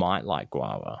I might like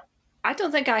guava. I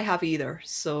don't think I have either,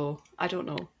 so I don't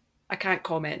know. I can't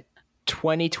comment.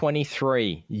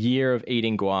 2023, year of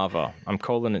eating guava. I'm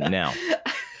calling it now.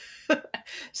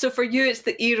 So for you, it's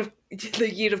the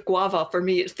year of guava. For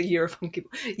me, it's the year of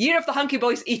the Hunky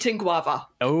Boys eating guava.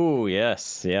 Oh,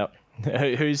 yes. Yep.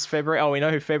 Who's February? Oh, we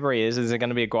know who February is. Is there going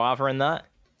to be a guava in that?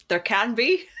 There can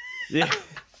be. Yeah.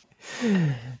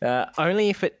 Only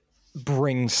if it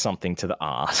brings something to the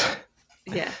art.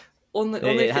 Yeah.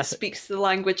 Only if it speaks the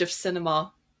language of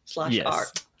cinema /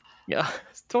 art. Yeah. I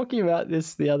was talking about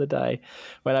this the other day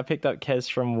when I picked up Kez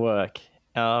from work.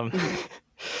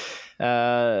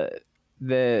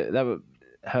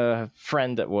 Her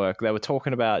friend at work, they were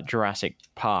talking about Jurassic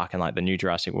Park and like the new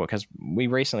Jurassic World, because we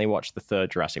recently watched the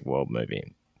third Jurassic World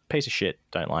movie. Piece of shit,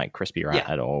 don't like Crispy Rat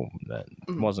at all. That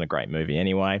wasn't a great movie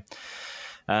anyway.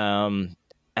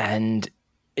 And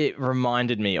it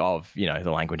reminded me of,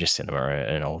 the language of cinema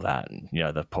and all that,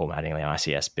 the Paul Mattingly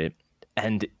ICS bit.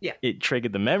 And it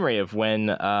triggered the memory of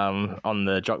when on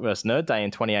the Jockverse Nerd Day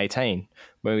in 2018,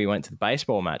 when we went to the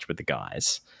baseball match with the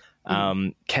guys,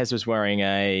 Kez was wearing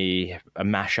a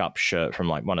mashup shirt from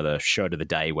like one of the Shirt of the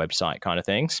Day website kind of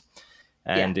things.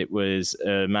 And it was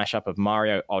a mashup of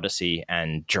Mario Odyssey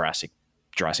and Jurassic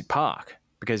Park.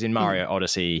 Because in Mario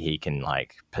Odyssey, he can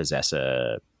like possess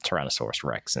a Tyrannosaurus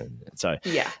Rex. And so,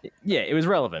 it was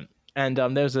relevant. And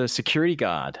there was a security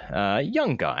guard, a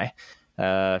young guy,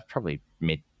 probably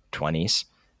mid-20s.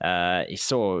 He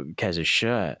saw Kez's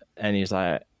shirt and he's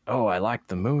like, "Oh, I liked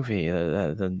the movie.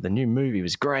 The new movie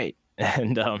was great."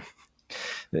 And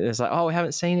it's like, "Oh, we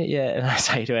haven't seen it yet." And I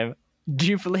say to him, "Do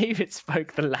you believe it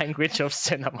spoke the language of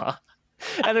cinema?"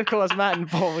 And of course, Matt and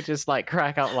Paul would just like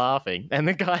crack up laughing. And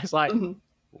the guy's like,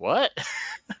 "What?"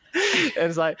 And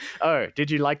it's like, "Oh,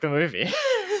 did you like the movie?"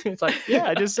 It's like, "Yeah,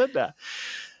 I just said that."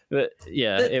 But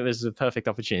it was a perfect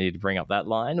opportunity to bring up that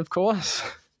line, of course.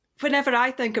 Whenever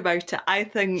I think about it, I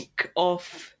think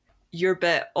of your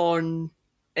bit on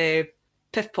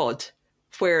Piff Pod,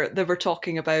 where they were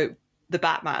talking about the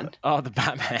Batman. Oh, the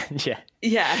Batman, yeah.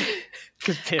 Yeah.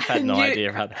 Because Piff had no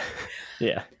idea about that.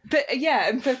 Yeah. But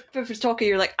and Piff was talking,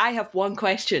 you're like, "I have one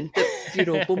question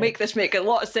that, will make this make a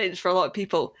lot of sense for a lot of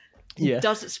people. Yeah.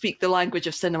 Does it speak the language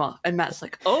of cinema?" And Matt's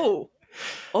like, oh,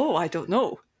 I don't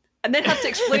know. And then had to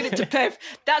explain it to Piff.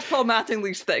 That's Paul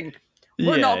Mattingly's thing.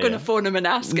 We're not going to phone him and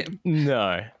ask him.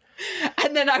 No.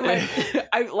 And then I went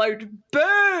out loud,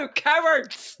 "Boo,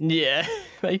 cowards!" Yeah,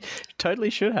 they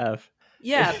totally should have.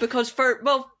 Yeah, because for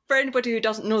anybody who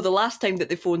doesn't know, the last time that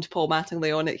they phoned Paul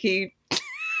Mattingly on it, it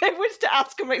was to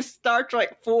ask him about Star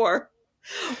Trek 4,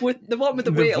 with the one with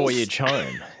the whales. The Voyage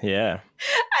Home, yeah.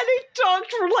 And he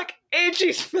talked for like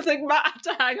ages, but like Matt had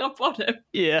to hang up on him.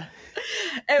 Yeah.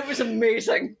 It was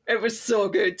amazing. It was so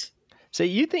good. So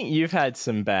you think you've had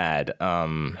some bad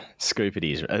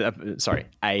scoopities? Sorry,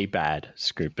 a bad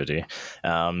scoopity.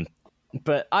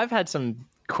 But I've had some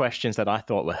questions that I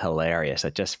thought were hilarious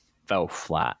that just fell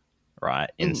flat, right,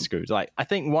 in scoops. Like, I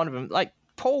think one of them, like,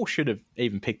 Paul should have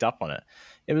even picked up on it.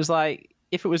 It was like,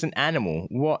 if it was an animal,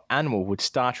 what animal would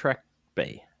Star Trek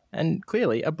be? And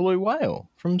clearly a blue whale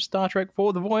from Star Trek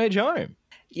 4, The Voyage Home.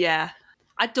 Yeah.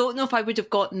 I don't know if I would have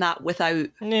gotten that without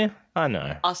I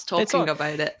know. us talking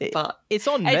about it, but it's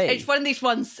on me. It's one of these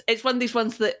ones. It's one of these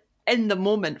ones that, in the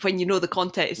moment, when you know the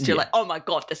context, you're like, "Oh my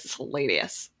god, this is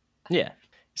hilarious." Yeah,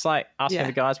 it's like asking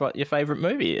the guys what your favorite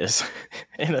movie is.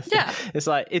 It's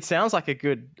like, it sounds like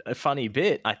a funny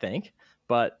bit, I think,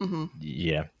 but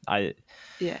I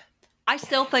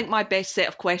still think my best set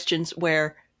of questions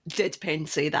were, "Did Penn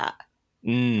say that?"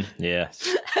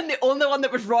 Yes. And the only one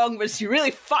that was wrong was, "You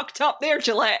really fucked up there,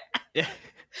 Gillette." Yeah.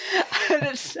 And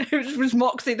it was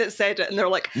Moxie that said it, and they're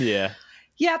like, "Yeah,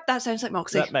 that sounds like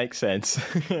Moxie." That makes sense.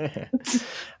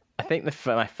 I think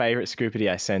my favourite scoopity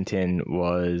I sent in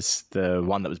was the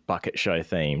one that was Bucket Show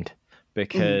themed,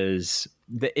 because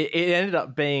it ended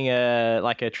up being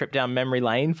a trip down memory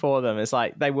lane for them. It's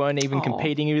like they weren't even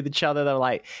competing with each other. They were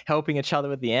like helping each other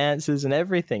with the answers and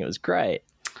everything. It was great.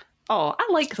 Oh, I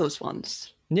like those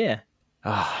ones. Yeah.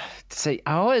 See,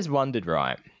 I always wondered,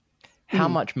 right, how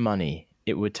much money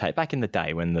it would take back in the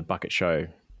day when the Bucket Show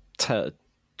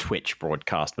Twitch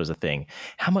broadcast was a thing.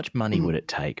 How much money would it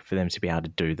take for them to be able to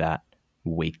do that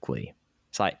weekly?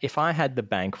 It's like, if I had the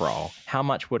bankroll, how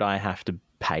much would I have to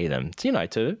pay them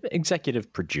to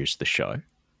executive produce the show?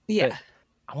 Yeah. But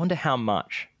I wonder how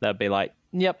much. They'd be like,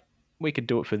 "Yep, we could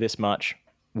do it for this much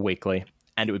weekly."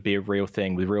 And it would be a real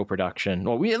thing with real production.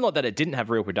 Well, not that it didn't have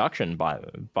real production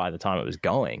by the time it was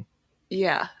going.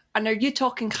 Yeah. And are you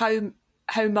talking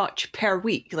how much per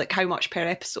week? Like, how much per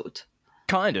episode?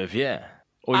 Kind of, yeah.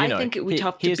 Or, I think it would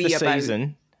have to here's be the about...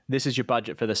 season. This is your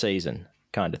budget for the season.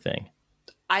 kind of thing.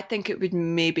 I think it would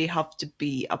maybe have to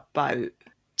be about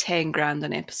 10 grand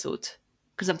an episode,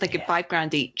 because I'm thinking 5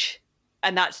 grand each,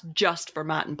 and that's just for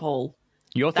Matt and Paul.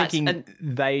 You're thinking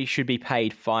they should be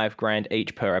paid 5 grand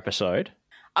each per episode?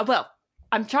 Well,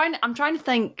 I'm trying to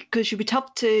think, because you'd be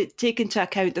tough to take into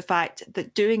account the fact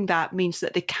that doing that means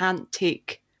that they can't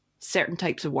take certain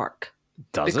types of work.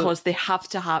 Because they have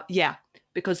to have,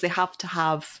 because they have to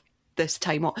have this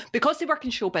time off. Because they work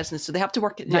in show business, so they have to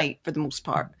work at night for the most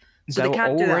part. So they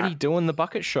can't do that. They're already doing the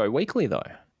bucket show weekly, though.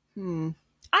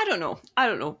 I don't know.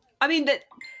 I mean,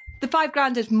 the 5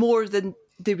 grand is more than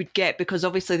they would get, because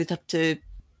obviously they'd have to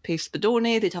pay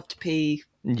Spadone, they'd have to pay,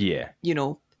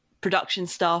 production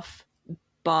stuff.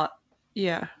 But,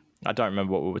 yeah. I don't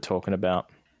remember what we were talking about.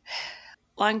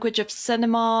 Language of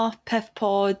Cinema, Piff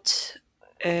Pod,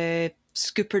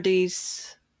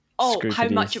 Scooperdies. How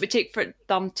much it would take for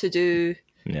them to do...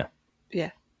 Yeah.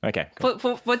 Yeah. Okay,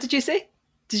 cool. What did you say?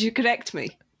 Did you correct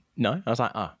me? No, I was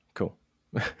like, cool.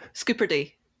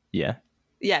 Scooperdy. Yeah.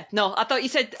 Yeah, no, I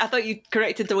thought you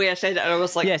corrected the way I said it, and I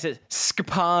was like... Yes, it's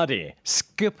Scapardi.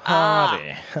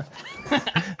 Scapardi.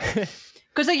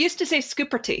 Because I used to say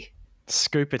Scooperty.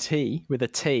 Scooperty with a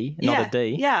T, not a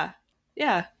D. Yeah.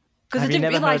 Because I didn't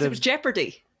realise it was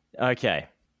Jeopardy. Okay.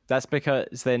 That's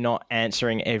because they're not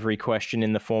answering every question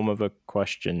in the form of a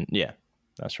question. Yeah,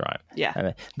 that's right. Yeah.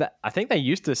 And I think they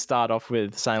used to start off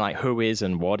with saying, like, who is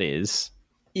and what is.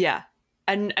 Yeah.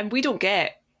 And we don't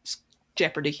get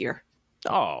Jeopardy here.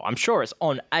 Oh, I'm sure it's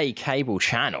on a cable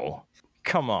channel.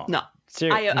 Come on. No.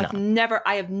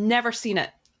 I have never seen it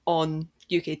on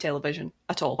UK television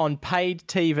at all. On paid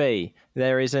TV,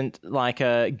 there isn't like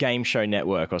a game show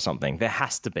network or something. There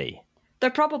has to be. There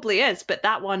probably is, but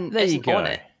that one isn't on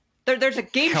it. There's a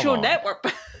game show network.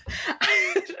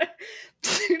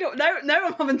 Now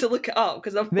I'm having to look it up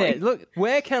because I'm there. Look,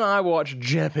 where can I watch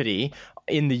Jeopardy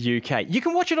in the UK? You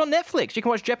can watch it on Netflix. You can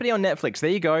watch Jeopardy on Netflix. There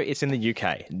you go. It's in the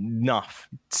UK. Enough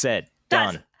said.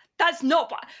 Done. That's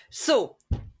not so.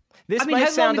 This may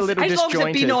sound a little disjointed. How long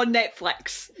has it been on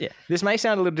Netflix? Yeah, this may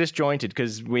sound a little disjointed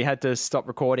because we had to stop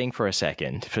recording for a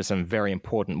second for some very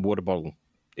important water bottle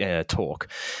talk.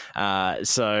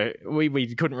 So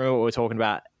we couldn't remember what we were talking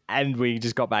about, and we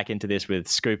just got back into this with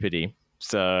Scoopity.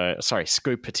 So, sorry,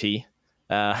 Scoopity.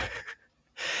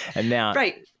 And now...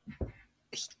 Right.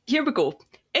 Here we go.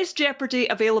 Is Jeopardy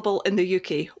available in the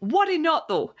UK? Worry not,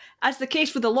 though. As the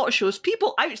case with a lot of shows,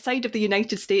 people outside of the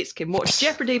United States can watch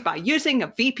Jeopardy by using a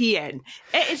VPN.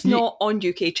 It is not on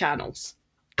UK channels.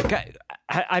 Okay.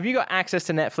 Have you got access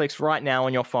to Netflix right now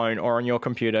on your phone or on your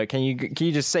computer? Can you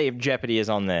just see if Jeopardy is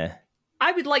on there?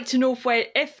 I would like to know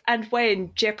if and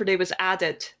when Jeopardy was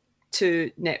added to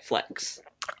Netflix.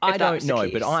 I don't know,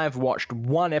 but I have watched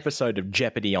one episode of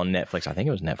Jeopardy on Netflix. I think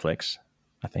it was Netflix.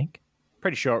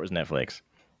 Pretty sure it was Netflix.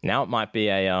 Now it might be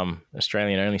a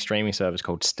Australian-only streaming service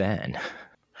called Stan.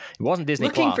 It wasn't Disney+.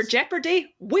 Looking for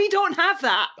Jeopardy? We don't have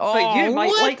that, but you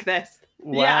might like this.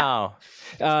 Wow.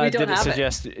 Yeah.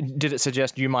 Did it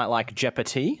suggest you might like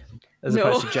Jeopardy as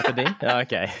opposed to Jeopardy?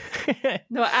 Okay.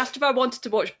 No, I asked if I wanted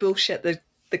to watch Bullshit,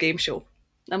 the game show.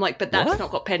 I'm like, but that's not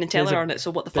got Penn and Teller on it,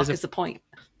 so what the fuck is the point?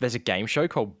 There's a game show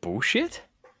called Bullshit?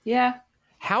 Yeah.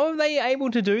 How are they able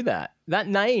to do that? That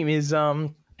name is,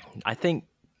 I think,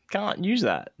 can't use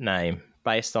that name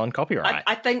based on copyright.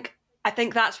 I think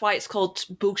that's why it's called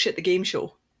Bullshit the Game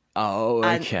Show. Oh,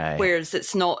 okay. And whereas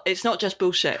it's not just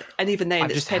Bullshit, and even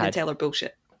then it's Penn and Teller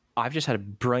bullshit. I've just had a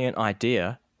brilliant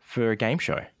idea for a game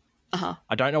show. Uh-huh.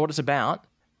 I don't know what it's about,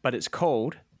 but it's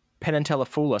called Penn and Teller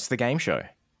Fool Us the Game Show.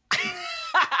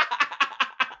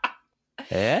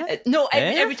 Yeah?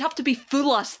 It would have to be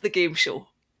Fool Us the Game Show.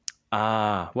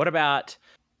 What about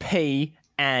P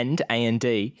and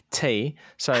A&D T?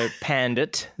 So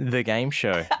Pandit the Game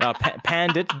Show.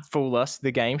 Pandit Fool Us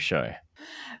the Game Show.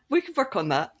 We could work on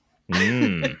that.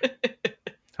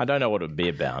 I don't know what it would be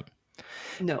about.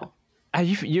 No. Are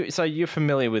so you're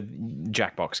familiar with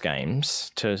Jackbox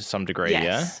games to some degree,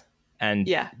 yes. Yeah? And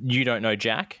you don't know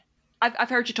Jack? I've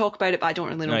heard you talk about it, but I don't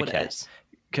really know what it is.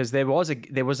 Because there was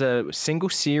a single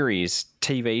series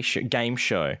TV game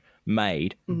show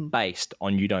made based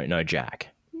on You Don't Know Jack.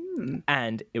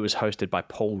 And it was hosted by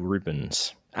Paul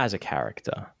Rubens as a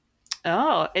character.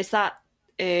 Oh, is that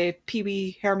a Pee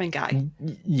Wee Herman guy?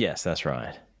 Yes, that's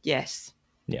right. Yes.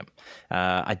 Yeah.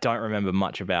 I don't remember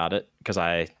much about it because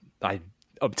I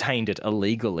obtained it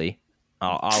illegally.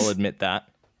 I'll admit that.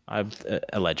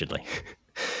 Allegedly.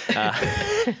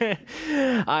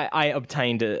 I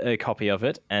obtained a copy of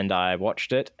it and I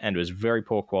watched it and it was very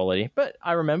poor quality. But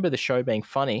I remember the show being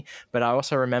funny. But I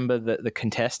also remember that the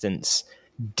contestants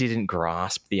didn't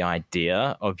grasp the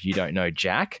idea of You Don't Know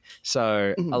Jack.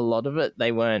 So a lot of it,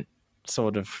 they weren't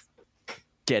sort of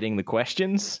getting the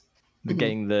questions,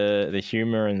 getting the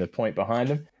humor and the point behind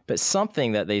them. But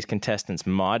something that these contestants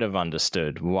might have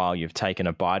understood while you've taken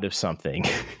a bite of something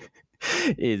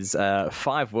is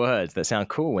 5 words that sound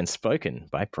cool when spoken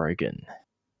by Brogan.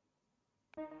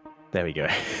 There we go.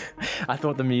 I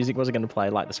thought the music wasn't going to play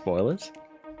like the spoilers.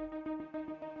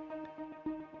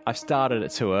 I've started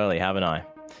it too early, haven't I?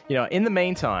 You know, in the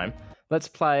meantime, let's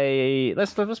play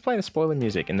the spoiler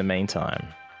music in the meantime.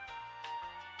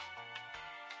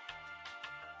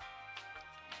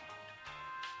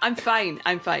 I'm fine.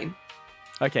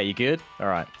 Okay, you good? All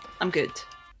right. I'm good.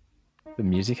 The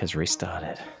music has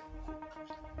restarted.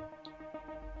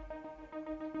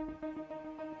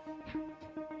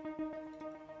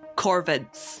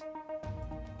 Corvids.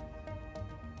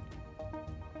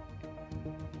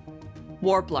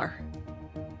 Warbler.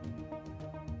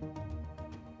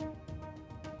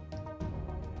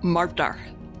 Murder.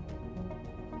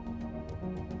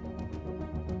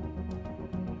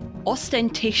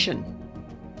 Ostentation.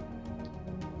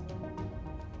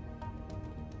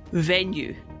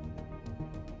 Venue.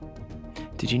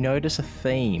 Did you notice a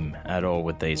theme at all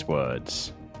with these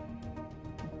words?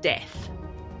 Death.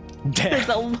 Death. There's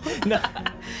a lot. No.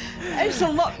 It's a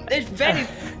lot. It's very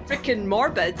freaking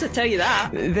morbid, to tell you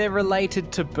that. They're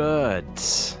related to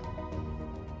birds.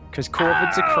 Because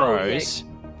corvids are crows.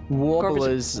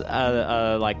 Warblers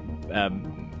are like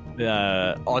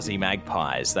Aussie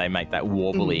magpies. They make that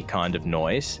warbly kind of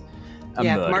noise. A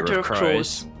murder of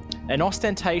crows. And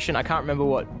ostentation, I can't remember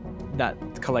what that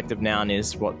collective noun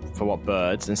is for what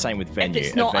birds, and same with venue. If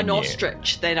it's not an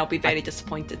ostrich, then I'll be very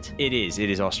disappointed. It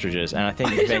is ostriches, and I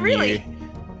think Is venue. it really?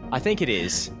 I think it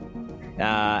is,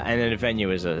 and then a venue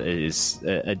is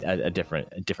a different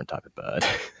type of bird.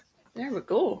 There we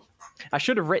go. I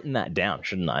should have written that down,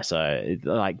 shouldn't I? So,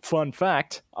 like, fun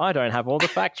fact, I don't have all the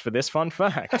facts for this fun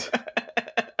fact.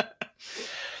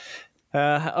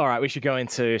 All right, we should go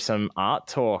into some art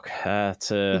talk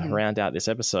to round out this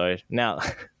episode. Now,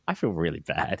 I feel really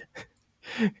bad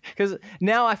because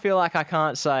now I feel like I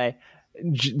can't say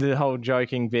the whole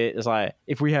joking bit is like,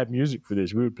 if we had music for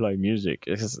this, we would play music.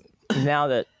 Because now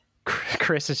that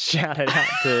Chris has shouted out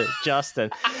to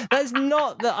Justin, that's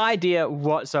not the idea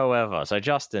whatsoever. So,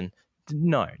 Justin,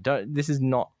 no, don't. This is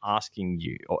not asking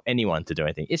you or anyone to do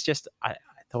anything. It's just I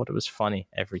thought it was funny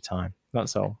every time.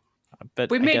 That's all. But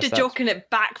we made a joke and it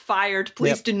backfired.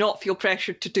 Please do not feel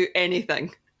pressured to do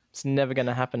anything. It's never going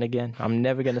to happen again. I'm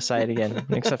never going to say it again,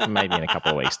 except for maybe in a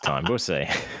couple of weeks' time. We'll see.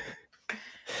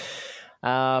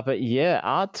 But yeah,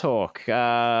 art talk.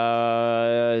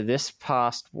 This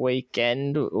past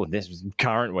weekend, or this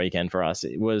current weekend for us,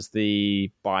 it was the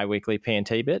bi-weekly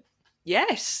P&T bit.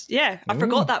 Yes, yeah. I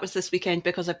forgot that was this weekend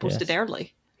because I posted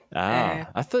early. I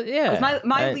thought, yeah.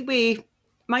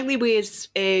 My leeway is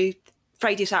a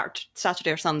Friday,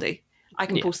 Saturday, or Sunday. I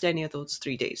can post any of those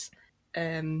 3 days.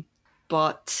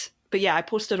 But yeah, I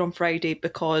posted on Friday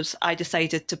because I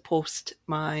decided to post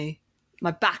my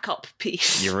backup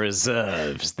piece. Your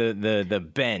reserves,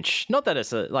 the bench. Not that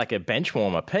it's like a bench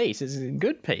warmer piece. It's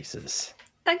good pieces.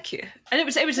 Thank you. And it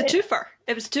was a twofer.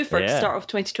 It was a twofer at the start of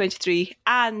 2023.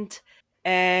 And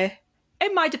in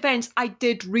my defence, I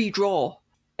did redraw.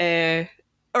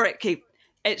 Okay,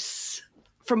 it's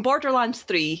from Borderlands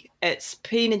 3. It's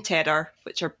Pain and Terror,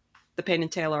 which are the Penn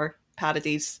and Teller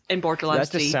parodies in Borderlands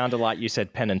 3. That just sounded like you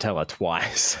said Penn and Teller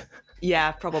twice.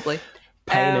 Yeah, probably.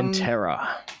 Pain and Terror.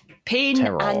 Pain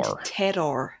and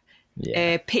Terror.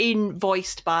 Yeah. Pain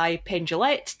voiced by Penn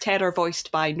Jillette, Terror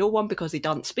voiced by no one because he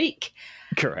doesn't speak.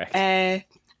 Correct.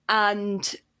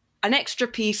 And an extra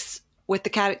piece with the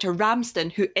character Ramsden,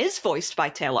 who is voiced by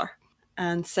Teller,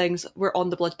 and sings "We're on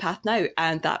the Blood Path Now,"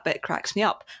 and that bit cracks me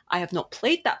up. I have not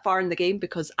played that far in the game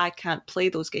because I can't play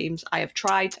those games. I have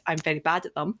tried. I'm very bad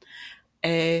at them.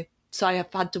 So I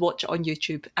have had to watch it on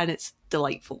YouTube, and it's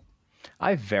delightful.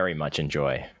 I very much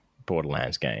enjoy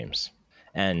Borderlands games.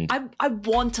 And I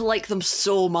want to like them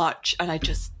so much, and I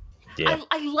just... Yeah.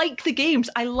 I like the games.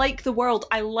 I like the world.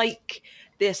 I like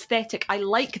the aesthetic. I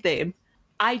like them.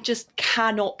 I just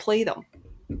cannot play them.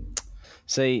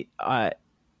 See, I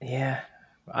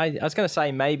was going to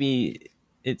say maybe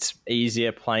it's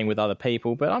easier playing with other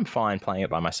people, but I'm fine playing it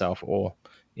by myself or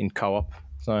in co-op.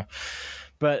 So,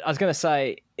 but I was going to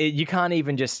say you can't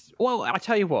even just. Well, I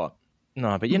tell you what.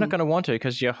 No, but you're not going to want to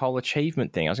because your whole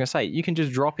achievement thing. I was going to say you can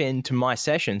just drop into my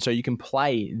session so you can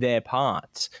play their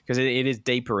parts because it is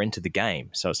deeper into the game.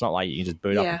 So it's not like you can just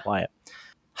boot up and play it.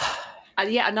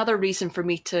 And yet another reason for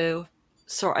me to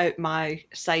sort out my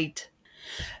side.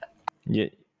 Yeah.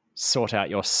 sort out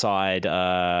your side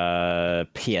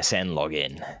PSN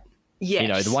login. Yes. You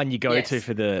know, the one you go to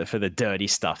for the dirty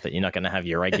stuff that you're not going to have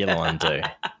your regular one do.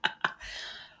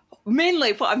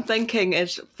 Mainly what I'm thinking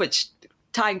is, which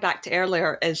tying back to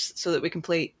earlier, is so that we can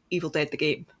play Evil Dead the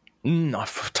game. I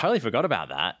totally forgot about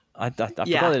that. I forgot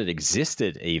that it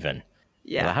existed even.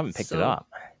 Yeah. But I haven't picked it up.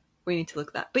 We need to look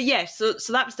at that. But yeah, so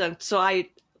that was done. So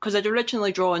because I'd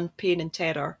originally drawn Pain and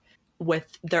Terror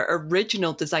with their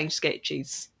original design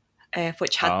sketches,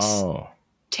 which had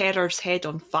Terror's head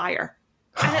on fire.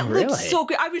 And it looked so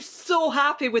good. I was so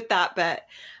happy with that bit.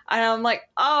 And I'm like,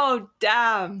 oh,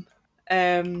 damn.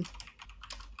 We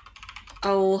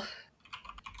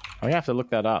have to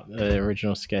look that up, the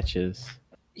original sketches.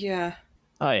 Yeah.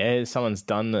 Oh, yeah, someone's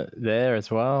done it there as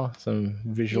well. Some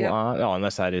visual art. Oh,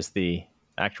 unless that is the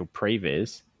actual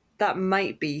previs. That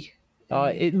might be.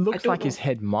 It looks like his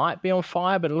head might be on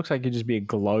fire, but it looks like it'd just be a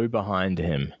glow behind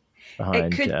him.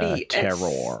 Behind it could be.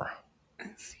 Terror.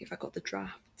 Let's see if I got the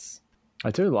drafts. I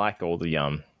do like all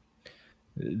the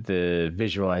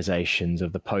visualizations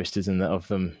of the posters and of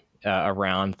them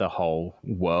around the whole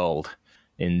world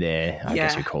in their, I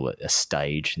guess we call it a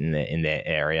stage in their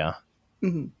area.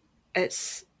 Mm-hmm.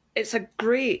 It's a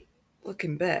great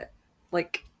looking bit.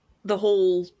 Like the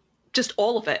whole, just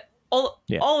all of it. All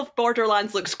of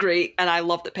Borderlands looks great, and I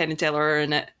love that Penn and Teller are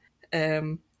in it.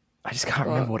 I just can't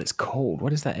remember what it's called.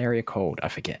 What is that area called? I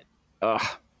forget. Ugh.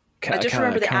 I just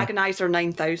remember the Agonizer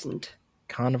 9000.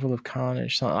 Carnival of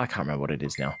Carnage. Something. I can't remember what it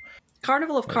is now.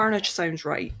 Carnival of Carnage sounds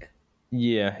right.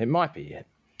 Yeah, it might be it.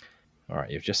 All right,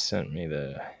 you've just sent me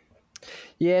the...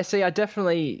 Yeah, see, I do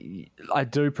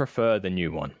prefer the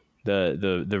new one.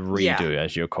 The redo,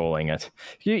 as you're calling it.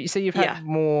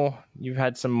 You've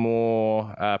had some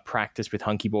more practice with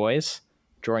Hunky Boys,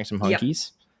 drawing some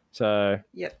hunkies. So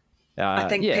I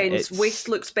think Penn's waist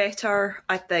looks better.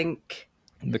 I think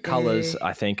the colours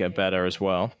I think are better as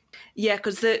well. Yeah,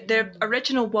 because the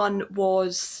original one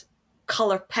was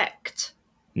colour picked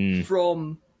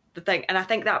from the thing, and I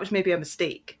think that was maybe a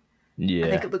mistake. Yeah, I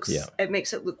think it looks it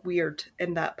makes it look weird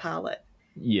in that palette.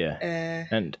 Yeah,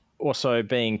 and also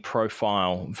being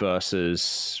profile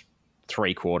versus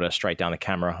 3/4 straight down the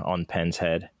camera on Penn's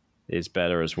head is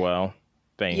better as well,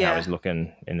 being how he's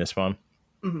looking in this one.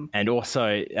 Mm-hmm. And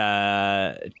also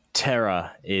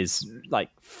Terror is like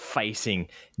facing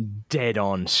dead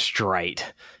on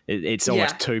straight. It's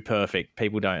almost too perfect.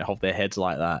 People don't hold their heads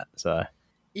like that. So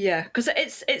yeah, because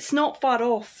it's not far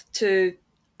off to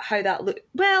how that look.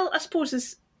 Well, I suppose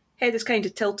his head is kind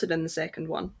of tilted in the second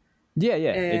one. Yeah.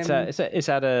 It's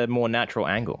at a more natural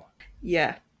angle.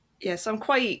 Yeah. So I'm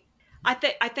quite. I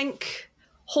think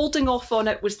holding off on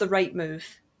it was the right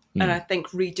move, and I think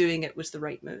redoing it was the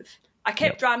right move. I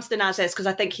kept Ramsden as is because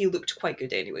I think he looked quite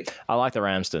good anyway. I like the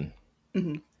Ramsden.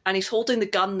 Mm-hmm. And he's holding the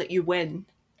gun that you win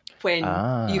when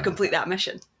you complete that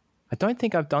mission. I don't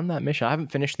think I've done that mission. I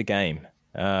haven't finished the game.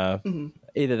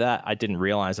 Either that, I didn't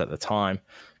realize at the time,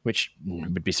 which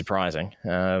would be surprising.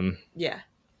 Yeah,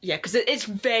 because it's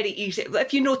very easy.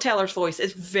 If you know Teller's voice,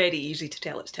 it's very easy to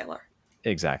tell it's Teller.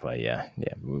 Exactly, yeah.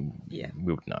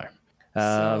 We would know.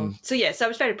 So I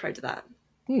was very proud of that.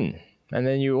 And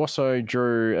then you also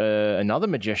drew another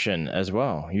magician as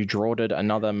well. You drawed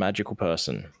another magical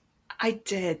person. I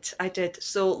did.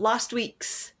 So last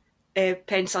week's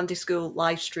Penn Sunday School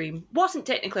live stream wasn't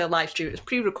technically a live stream, it was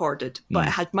pre-recorded, but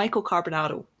it had Michael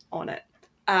Carbonaro on it.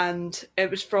 And it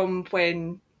was from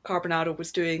when Carbonaro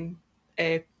was doing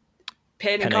Penny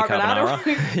Carbonaro.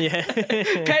 Yeah.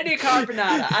 Penny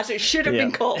Carbonara, as it should have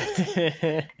been called.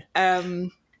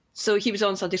 So he was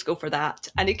on Sunday School for that,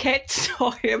 and he kept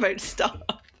talking about stuff.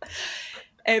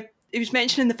 He was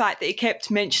mentioning the fact that he kept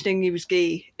mentioning he was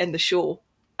gay in the show,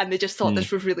 and they just thought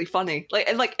this was really funny,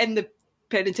 like in the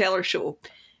Penn and Teller show,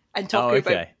 and talking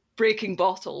about breaking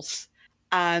bottles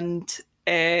and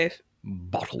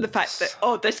bottles. The fact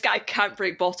that this guy can't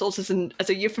break bottles as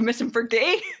a euphemism for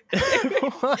gay.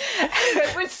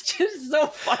 It was just so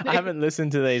funny. I haven't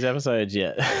listened to these episodes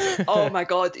yet. Oh my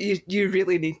god, you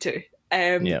really need to.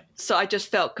 So I just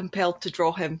felt compelled to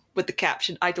draw him with the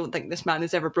caption, "I don't think this man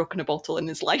has ever broken a bottle in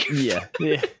his life." Yeah.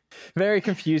 Very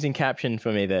confusing caption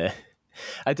for me there.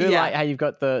 I do like how you've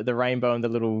got the rainbow and the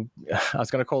little, I was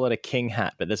going to call it a king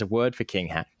hat, but there's a word for king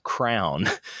hat, crown,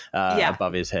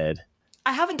 above his head.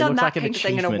 I haven't done that kind of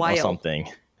thing in a while. Or something.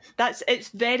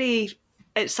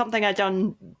 It's something I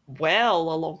done a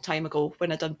long time ago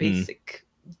when I done basic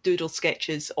doodle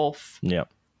sketches of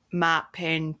Matt,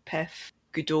 Penn, Piff,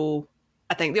 Godot.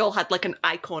 I think they all had like an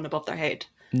icon above their head.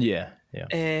 Yeah.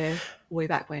 Way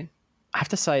back when. I have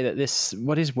to say that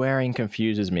what he's wearing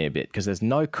confuses me a bit because there's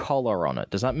no collar on it.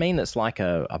 Does that mean it's like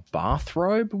a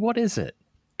bathrobe? What is it?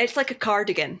 It's like a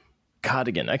cardigan.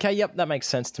 Cardigan. Okay, yep, that makes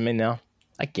sense to me now.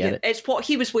 I get it. It's what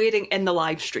he was wearing in the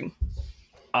live stream.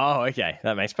 Oh, okay.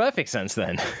 That makes perfect sense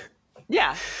then.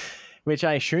 Yeah. Which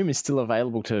I assume is still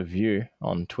available to view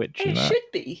on Twitch. It should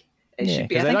be. It should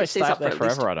be. I they think don't it stays stay up up there for at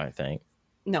least. forever, I don't think.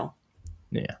 No.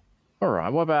 Yeah. All right.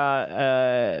 What about,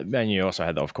 and you also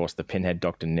had, of course, the Pinhead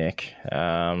Dr. Nick.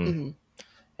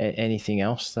 Anything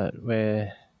else that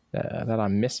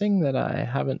I'm missing that I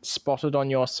haven't spotted on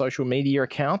your social media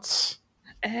accounts?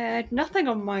 Nothing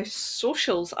on my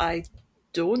socials, I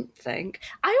don't think.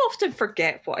 I often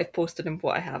forget what I've posted and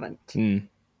what I haven't.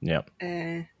 Yeah.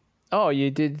 Uh, you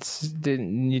did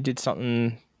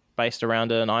something based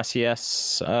around an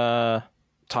ICS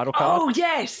title card? Oh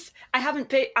yes, I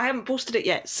haven't posted it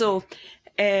yet. So,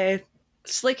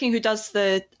 Slaking, who does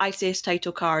the ICS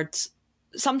title cards,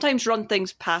 sometimes run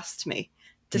things past me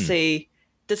to say,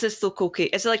 "Does this look okay?"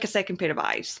 Is it like a second pair of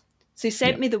eyes? So he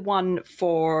sent me the one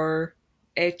for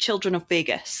Children of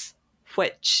Vegas,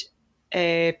 which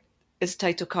is a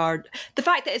title card. The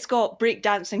fact that it's got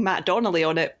breakdancing Matt Donnelly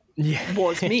on it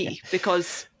was me,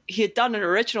 because he had done an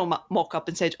original mock-up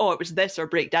and said, "Oh, it was this or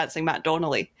breakdancing Matt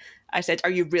Donnelly." I said, "Are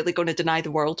you really going to deny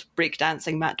the world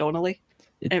breakdancing Matt Donnelly?"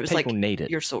 And it was People like, need it.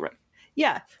 "You're so right."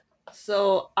 Yeah.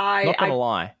 So Not gonna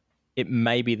lie, it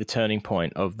may be the turning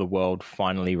point of the world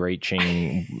finally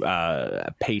reaching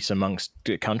peace amongst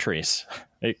countries.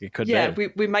 It could be. Yeah,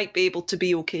 we might be able to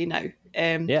be okay now.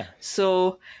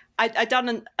 So I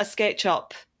done a sketch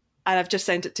up, and I've just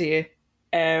sent it to you,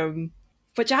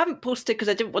 which I haven't posted because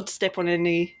I didn't want to step on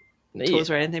any toes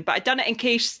or anything. But I done it in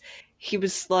case he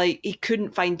was like, he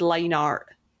couldn't find line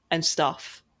art and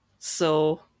stuff.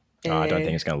 So I don't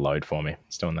think it's going to load for me.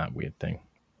 It's doing that weird thing.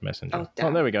 Messenger. Oh,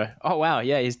 damn. There we go. Oh, wow.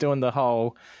 Yeah, he's doing the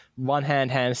whole one-hand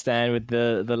handstand with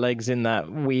the legs in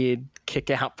that weird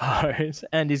kick-out pose.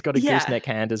 And he's got a gooseneck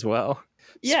hand as well.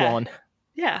 Yeah. Swan.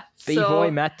 Yeah. B-boy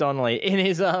Matt Donnelly in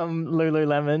his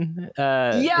Lululemon. Is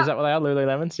that what they are?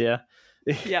 Lululemons? Yeah.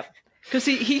 Yep. Because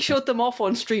he showed them off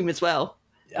on stream as well.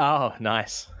 Oh,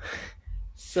 nice.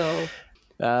 So,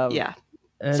 yeah.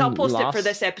 So I'll post it for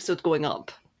this episode going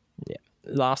up. Yeah.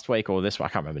 Last week or this, I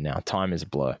can't remember now. Time is a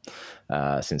blur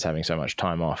since having so much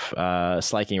time off.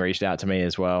 Slaking reached out to me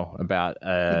as well about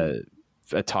a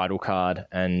title card,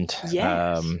 and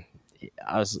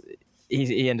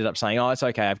he ended up saying, "Oh, it's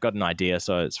okay. I've got an idea,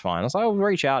 so it's fine." I was like, "I'll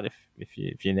reach out if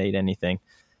you need anything."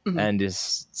 And he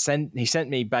sent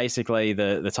me basically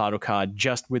the title card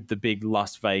just with the big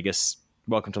Las Vegas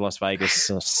 "Welcome to Las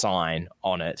Vegas" sign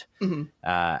on it,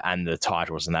 and the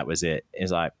titles, and that was it.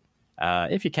 He's like,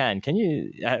 if you can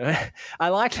you? I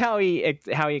like how he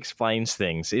explains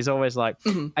things. He's always like,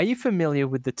 "Are you familiar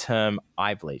with the term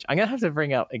eye bleach?" I'm gonna have to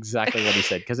bring up exactly what he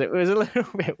said because it was a little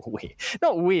bit weird.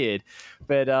 Not weird,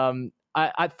 but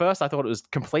at first I thought it was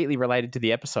completely related to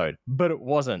the episode, but it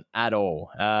wasn't at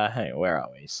all. Hang on, where are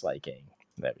we? Slaking.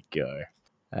 There we go.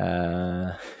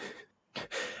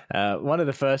 One of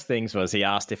the first things was he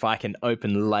asked if I can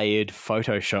open layered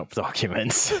Photoshop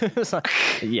documents. So,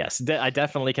 yes, I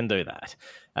definitely can do that.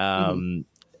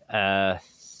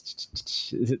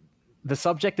 The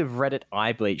subject of Reddit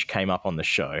eye bleach came up on the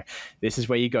show. This is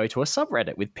where you go to a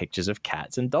subreddit with pictures of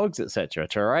cats and dogs, etc.,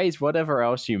 to raise whatever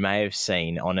else you may have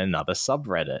seen on another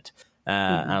subreddit.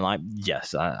 And I'm like,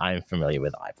 yes, I'm familiar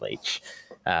with eye bleach.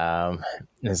 And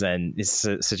then it's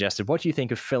suggested, what do you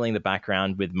think of filling the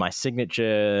background with my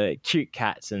signature cute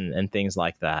cats and things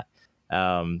like that?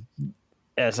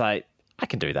 It's like, I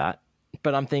can do that.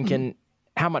 But I'm thinking,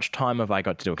 how much time have I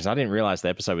got to do it? Because I didn't realize the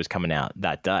episode was coming out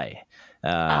that day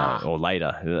or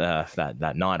later,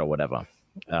 that night or whatever.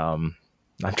 I'm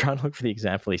trying to look for the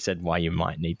example he said why you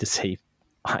might need to see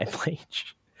eye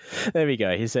bleach. There we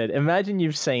go. He said, imagine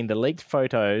you've seen the leaked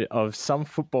photo of some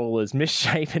footballer's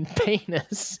misshapen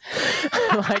penis.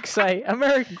 Like, say,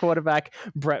 American quarterback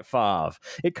Brett Favre.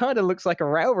 It kind of looks like a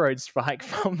railroad spike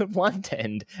from the blunt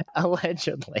end,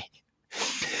 allegedly.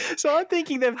 So I'm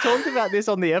thinking they've talked about this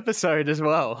on the episode as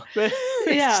well.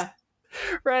 Yeah.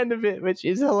 Random bit, which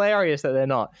is hilarious that they're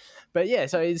not. But yeah,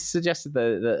 so he suggested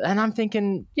and I'm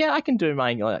thinking, yeah, I can do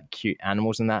my cute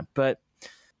animals and that, but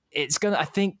I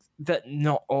think that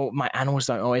not all my animals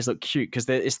don't always look cute because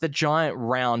it's the giant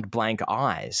round blank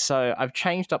eyes. So I've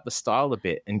changed up the style a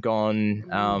bit and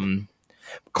gone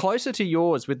closer to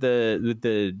yours with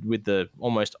the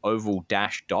almost oval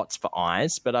dash dots for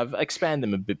eyes, but I've expanded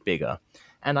them a bit bigger.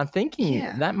 And I'm thinking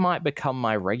that might become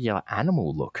my regular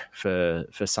animal look for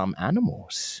some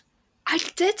animals. I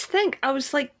did think, I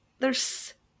was like,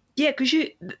 there's Yeah,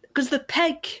 because the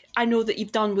pig I know that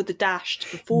you've done with the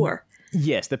dashed before.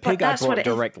 Yes, the pig I that's what brought it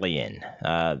is. directly in.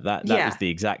 That Yeah. was the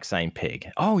exact same pig.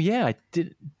 Oh yeah, I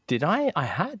did. Did I? I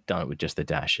had done it with just the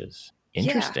dashes.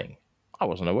 Interesting. I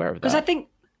wasn't aware of that.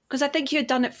 Because I think you had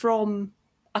done it from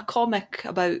a comic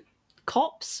about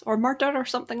cops or murder or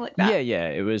something like that. Yeah.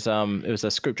 It was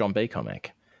a Scoop John B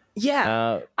comic.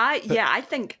 Yeah. I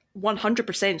think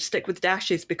 100% stick with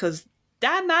dashes because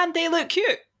damn man, they look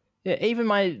cute. Yeah, even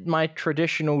my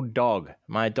traditional dog,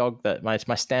 my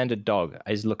standard dog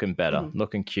is looking better,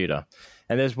 looking cuter.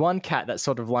 And there's one cat that's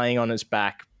sort of laying on its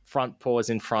back, front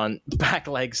paws in front, back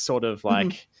legs sort of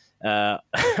like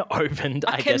opened,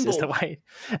 I guess is the way.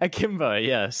 Akimbo,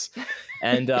 yes.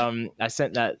 And I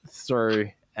sent that through,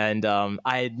 and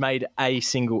I had made a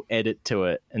single edit to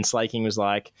it, and Slaking was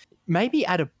like, maybe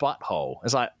add a butthole. I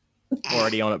was like,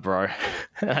 already on it, bro.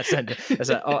 I said,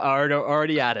 oh, I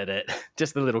already added it.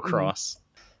 Just the little cross.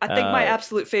 I think my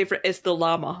absolute favorite is the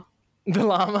llama. The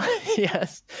llama,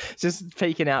 yes. Just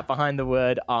peeking out behind the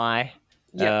word I.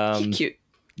 Yeah, cute.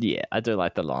 Yeah, I do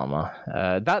like the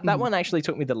llama. That one actually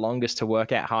took me the longest to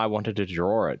work out how I wanted to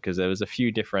draw it, because there was a few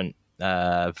different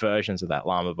versions of that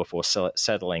llama before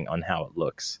settling on how it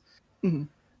looks. Mm-hmm.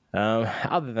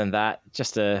 Other than that,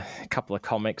 just a couple of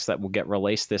comics that will get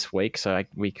released this week, so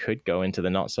we could go into the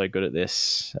not so good at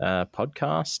this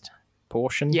podcast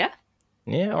portion. Yeah,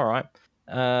 all right.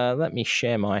 Let me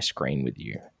share my screen with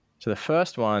you. So the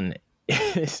first one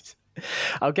is,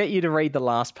 I'll get you to read the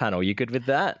last panel. You good with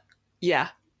that? Yeah.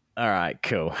 All right,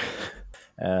 cool.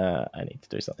 I need to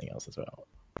do something else as well.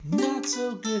 Not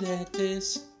so good at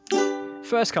this.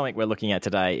 First comic we're looking at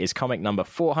today is comic number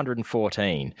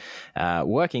 414,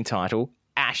 working title,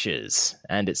 Ashes,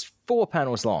 and it's 4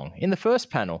 panels long. In the first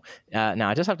panel, now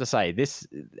I just have to say,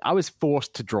 I was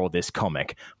forced to draw this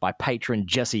comic by patron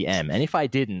Jesse M, and if I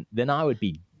didn't, then I would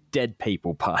be dead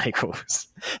people particles.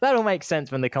 That'll make sense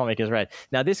when the comic is read.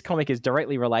 Now, this comic is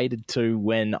directly related to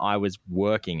when I was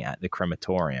working at the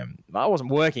crematorium. I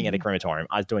wasn't working at a crematorium.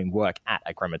 I was doing work at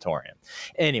a crematorium.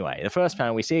 Anyway, the first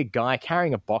panel, we see a guy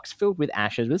carrying a box filled with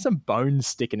ashes with some bones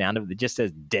sticking out of it that just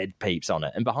says Dead Peeps on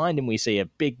it. And behind him, we see a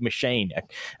big machine,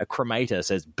 a cremator,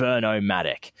 says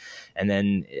Burn-O-Matic. And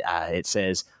then it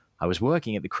says, I was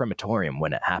working at the crematorium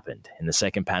when it happened. In the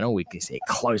second panel, we can see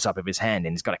a close-up of his hand,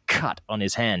 and he's got a cut on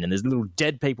his hand, and there's little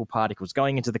dead people particles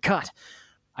going into the cut.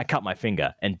 I cut my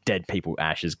finger, and dead people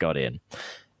ashes got in.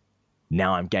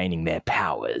 Now I'm gaining their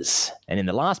powers. And in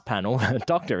the last panel, the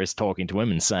doctor is talking to him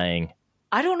and saying,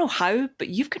 I don't know how, but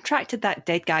you've contracted that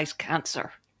dead guy's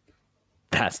cancer.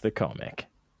 That's the comic.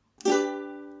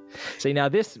 See, now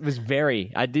this was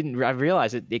I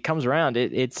realized it comes around,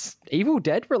 it's Evil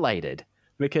Dead related.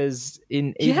 Because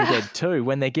in Evil Dead 2,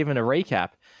 when they're given a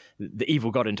recap, the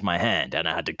evil got into my hand and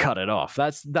I had to cut it off.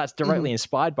 That's directly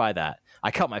inspired by that.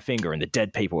 I cut my finger and the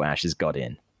dead people ashes got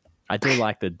in. I do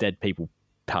like the dead people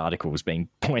particles being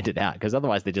pointed out, because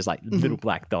otherwise they're just like little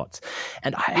black dots.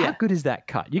 And how good is that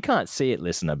cut? You can't see it,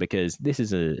 listener, because this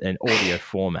is an audio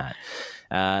format.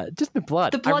 Just the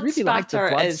blood. The blood I really like the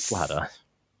blood splatter.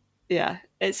 Yeah,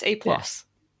 it's A+.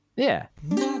 Yeah.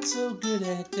 Not so good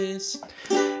at this.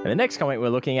 And the next comic we're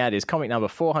looking at is comic number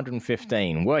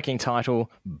 415, working title,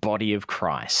 Body of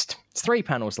Christ. It's 3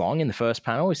 panels long. In the first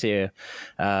panel, we see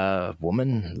a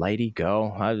woman, lady,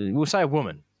 girl. We'll say a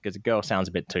woman, because a girl sounds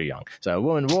a bit too young. So a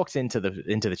woman walks into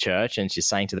the church, and she's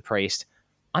saying to the priest,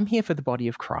 I'm here for the body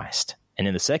of Christ. And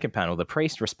in the second panel, the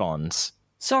priest responds,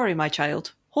 Sorry, my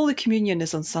child. Holy Communion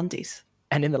is on Sundays.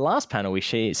 And in the last panel, we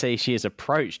see she is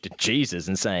approached Jesus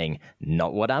and saying,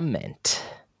 Not what I meant.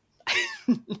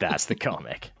 That's the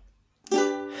comic.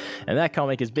 And that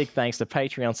comic is big thanks to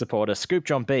Patreon supporter Scoop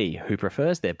John B, who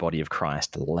prefers their body of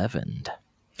Christ leavened.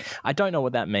 I don't know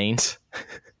what that means.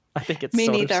 I think it's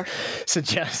of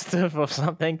suggestive of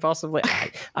something, possibly.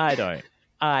 I don't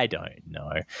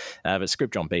know. But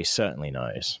Scoop John B certainly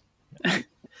knows.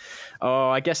 Oh,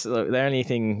 I guess the only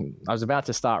thing I was about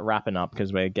to start wrapping up,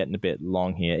 because we're getting a bit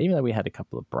long here, even though we had a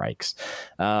couple of breaks,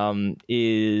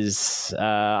 is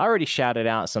I already shouted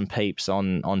out some peeps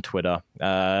on Twitter,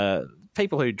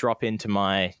 people who drop into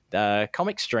my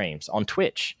comic streams on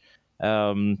Twitch,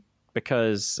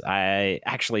 because I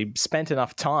actually spent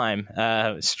enough time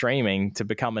streaming to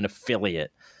become an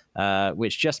affiliate,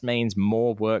 which just means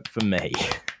more work for me.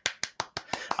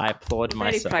 I applaud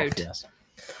myself. Very proud. Yes.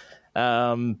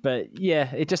 But yeah,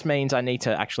 it just means I need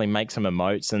to actually make some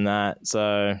emotes and that.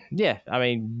 So yeah, I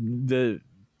mean,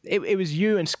 it was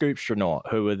you and Scoopstronaut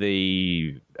who were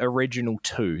the original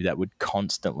 2 that would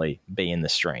constantly be in the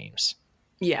streams.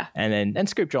 Yeah. And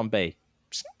Scoop John B.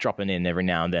 dropping in every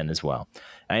now and then as well.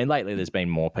 And lately there's been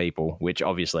more people, which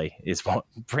obviously is what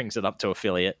brings it up to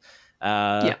affiliate.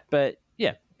 But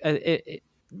yeah,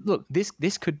 look,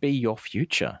 this could be your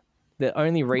future. The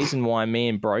only reason why me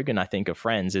and Brogan, I think, are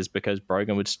friends is because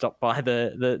Brogan would stop by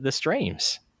the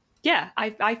streams. Yeah,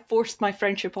 I forced my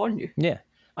friendship on you. Yeah.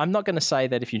 I'm not going to say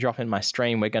that if you drop in my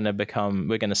stream, we're going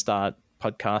to start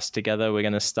podcasts together. We're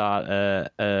going to start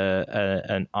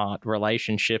an art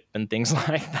relationship and things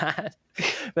like that.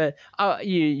 But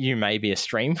you may be a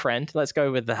stream friend. Let's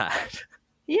go with that.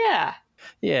 Yeah.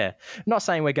 Yeah. I'm not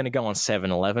saying we're going to go on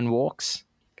 7-Eleven walks.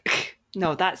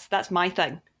 No, that's my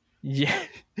thing. Yeah.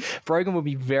 Brogan will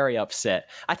be very upset.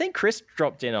 I think Chris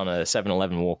dropped in on a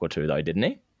 7-Eleven walk or two, though, didn't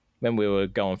he? When we were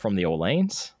going from the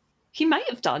Orleans. He might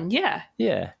have done, yeah.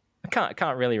 Yeah. I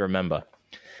can't really remember.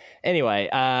 Anyway,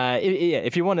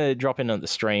 if you want to drop in on the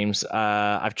streams,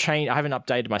 I've changed. I haven't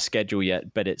updated my schedule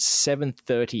yet, but it's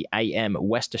 7:30 a.m.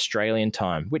 West Australian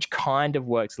time, which kind of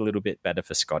works a little bit better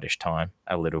for Scottish time.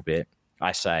 A little bit,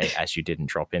 I say, as you didn't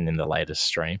drop in the latest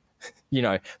stream. You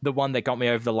know, the one that got me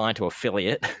over the line to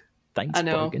affiliate. Thanks,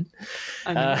 Brogan.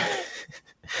 I know.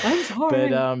 I'm sorry.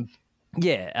 But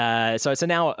yeah, so it's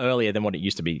an hour earlier than what it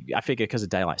used to be. I figure because of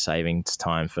daylight savings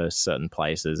time for certain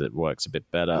places, it works a bit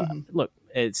better. Mm-hmm. Look,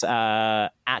 it's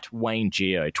at Wayne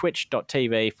Geo,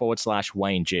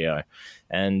 twitch.tv/Wayne Geo.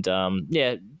 And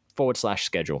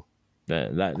 /schedule.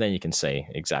 Then you can see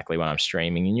exactly when I'm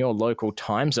streaming in your local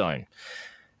time zone.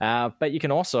 But you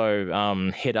can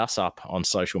also hit us up on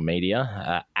social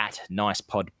media at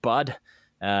NicePodBud.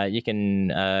 You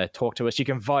can talk to us. You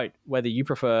can vote whether you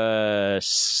prefer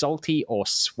salty or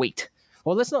sweet.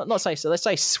 Well, let's not say so. Let's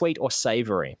say sweet or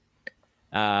savory.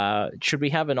 Should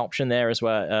we have an option there as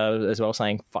well,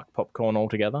 saying fuck popcorn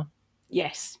altogether?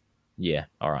 Yes. Yeah.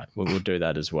 All right. We'll do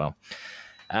that as well.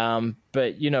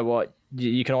 But you know what?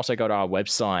 You can also go to our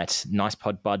website,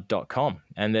 nicepodbud.com,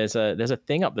 and there's a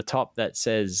thing up the top that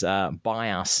says buy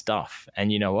our stuff.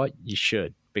 And you know what? You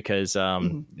should. Because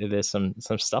there's some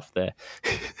stuff there.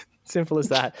 Simple as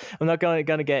that. I'm not going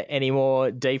to get any more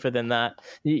deeper than that.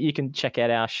 You can check out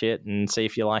our shit and see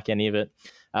if you like any of it.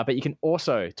 But you can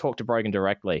also talk to Brogan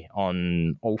directly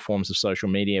on all forms of social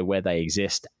media where they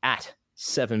exist at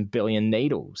 7 Billion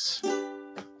Needles.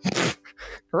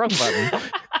 Wrong button.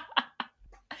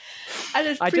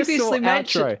 I just saw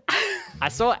outro. I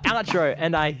saw outro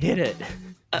and I hit it.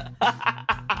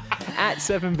 At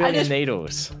 7 Billion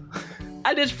Needles.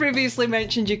 And as previously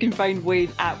mentioned, you can find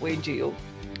Wayne at Wayne Geo.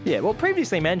 Yeah, well,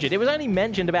 previously mentioned. It was only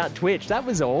mentioned about Twitch. That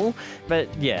was all. But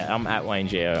yeah, I'm at Wayne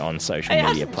Geo on social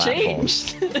media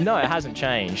platforms. Changed. No, it hasn't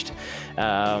changed.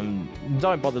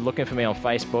 Don't bother looking for me on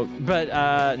Facebook.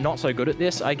 But not so good at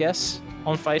this, I guess,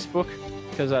 on Facebook.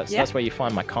 Because that's where you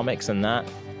find my comics and that.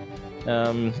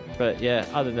 But yeah,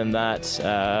 other than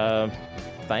that...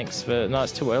 thanks for... No,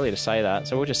 it's too early to say that.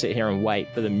 So we'll just sit here and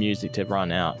wait for the music to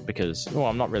run out because... Well,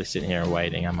 I'm not really sitting here and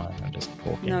waiting, am I? I'm just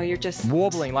talking. No, you're just...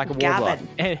 Warbling like a warbler.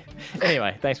 gabbing.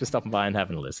 Anyway, thanks for stopping by and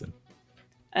having a listen.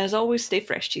 As always, stay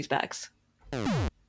fresh, cheese bags.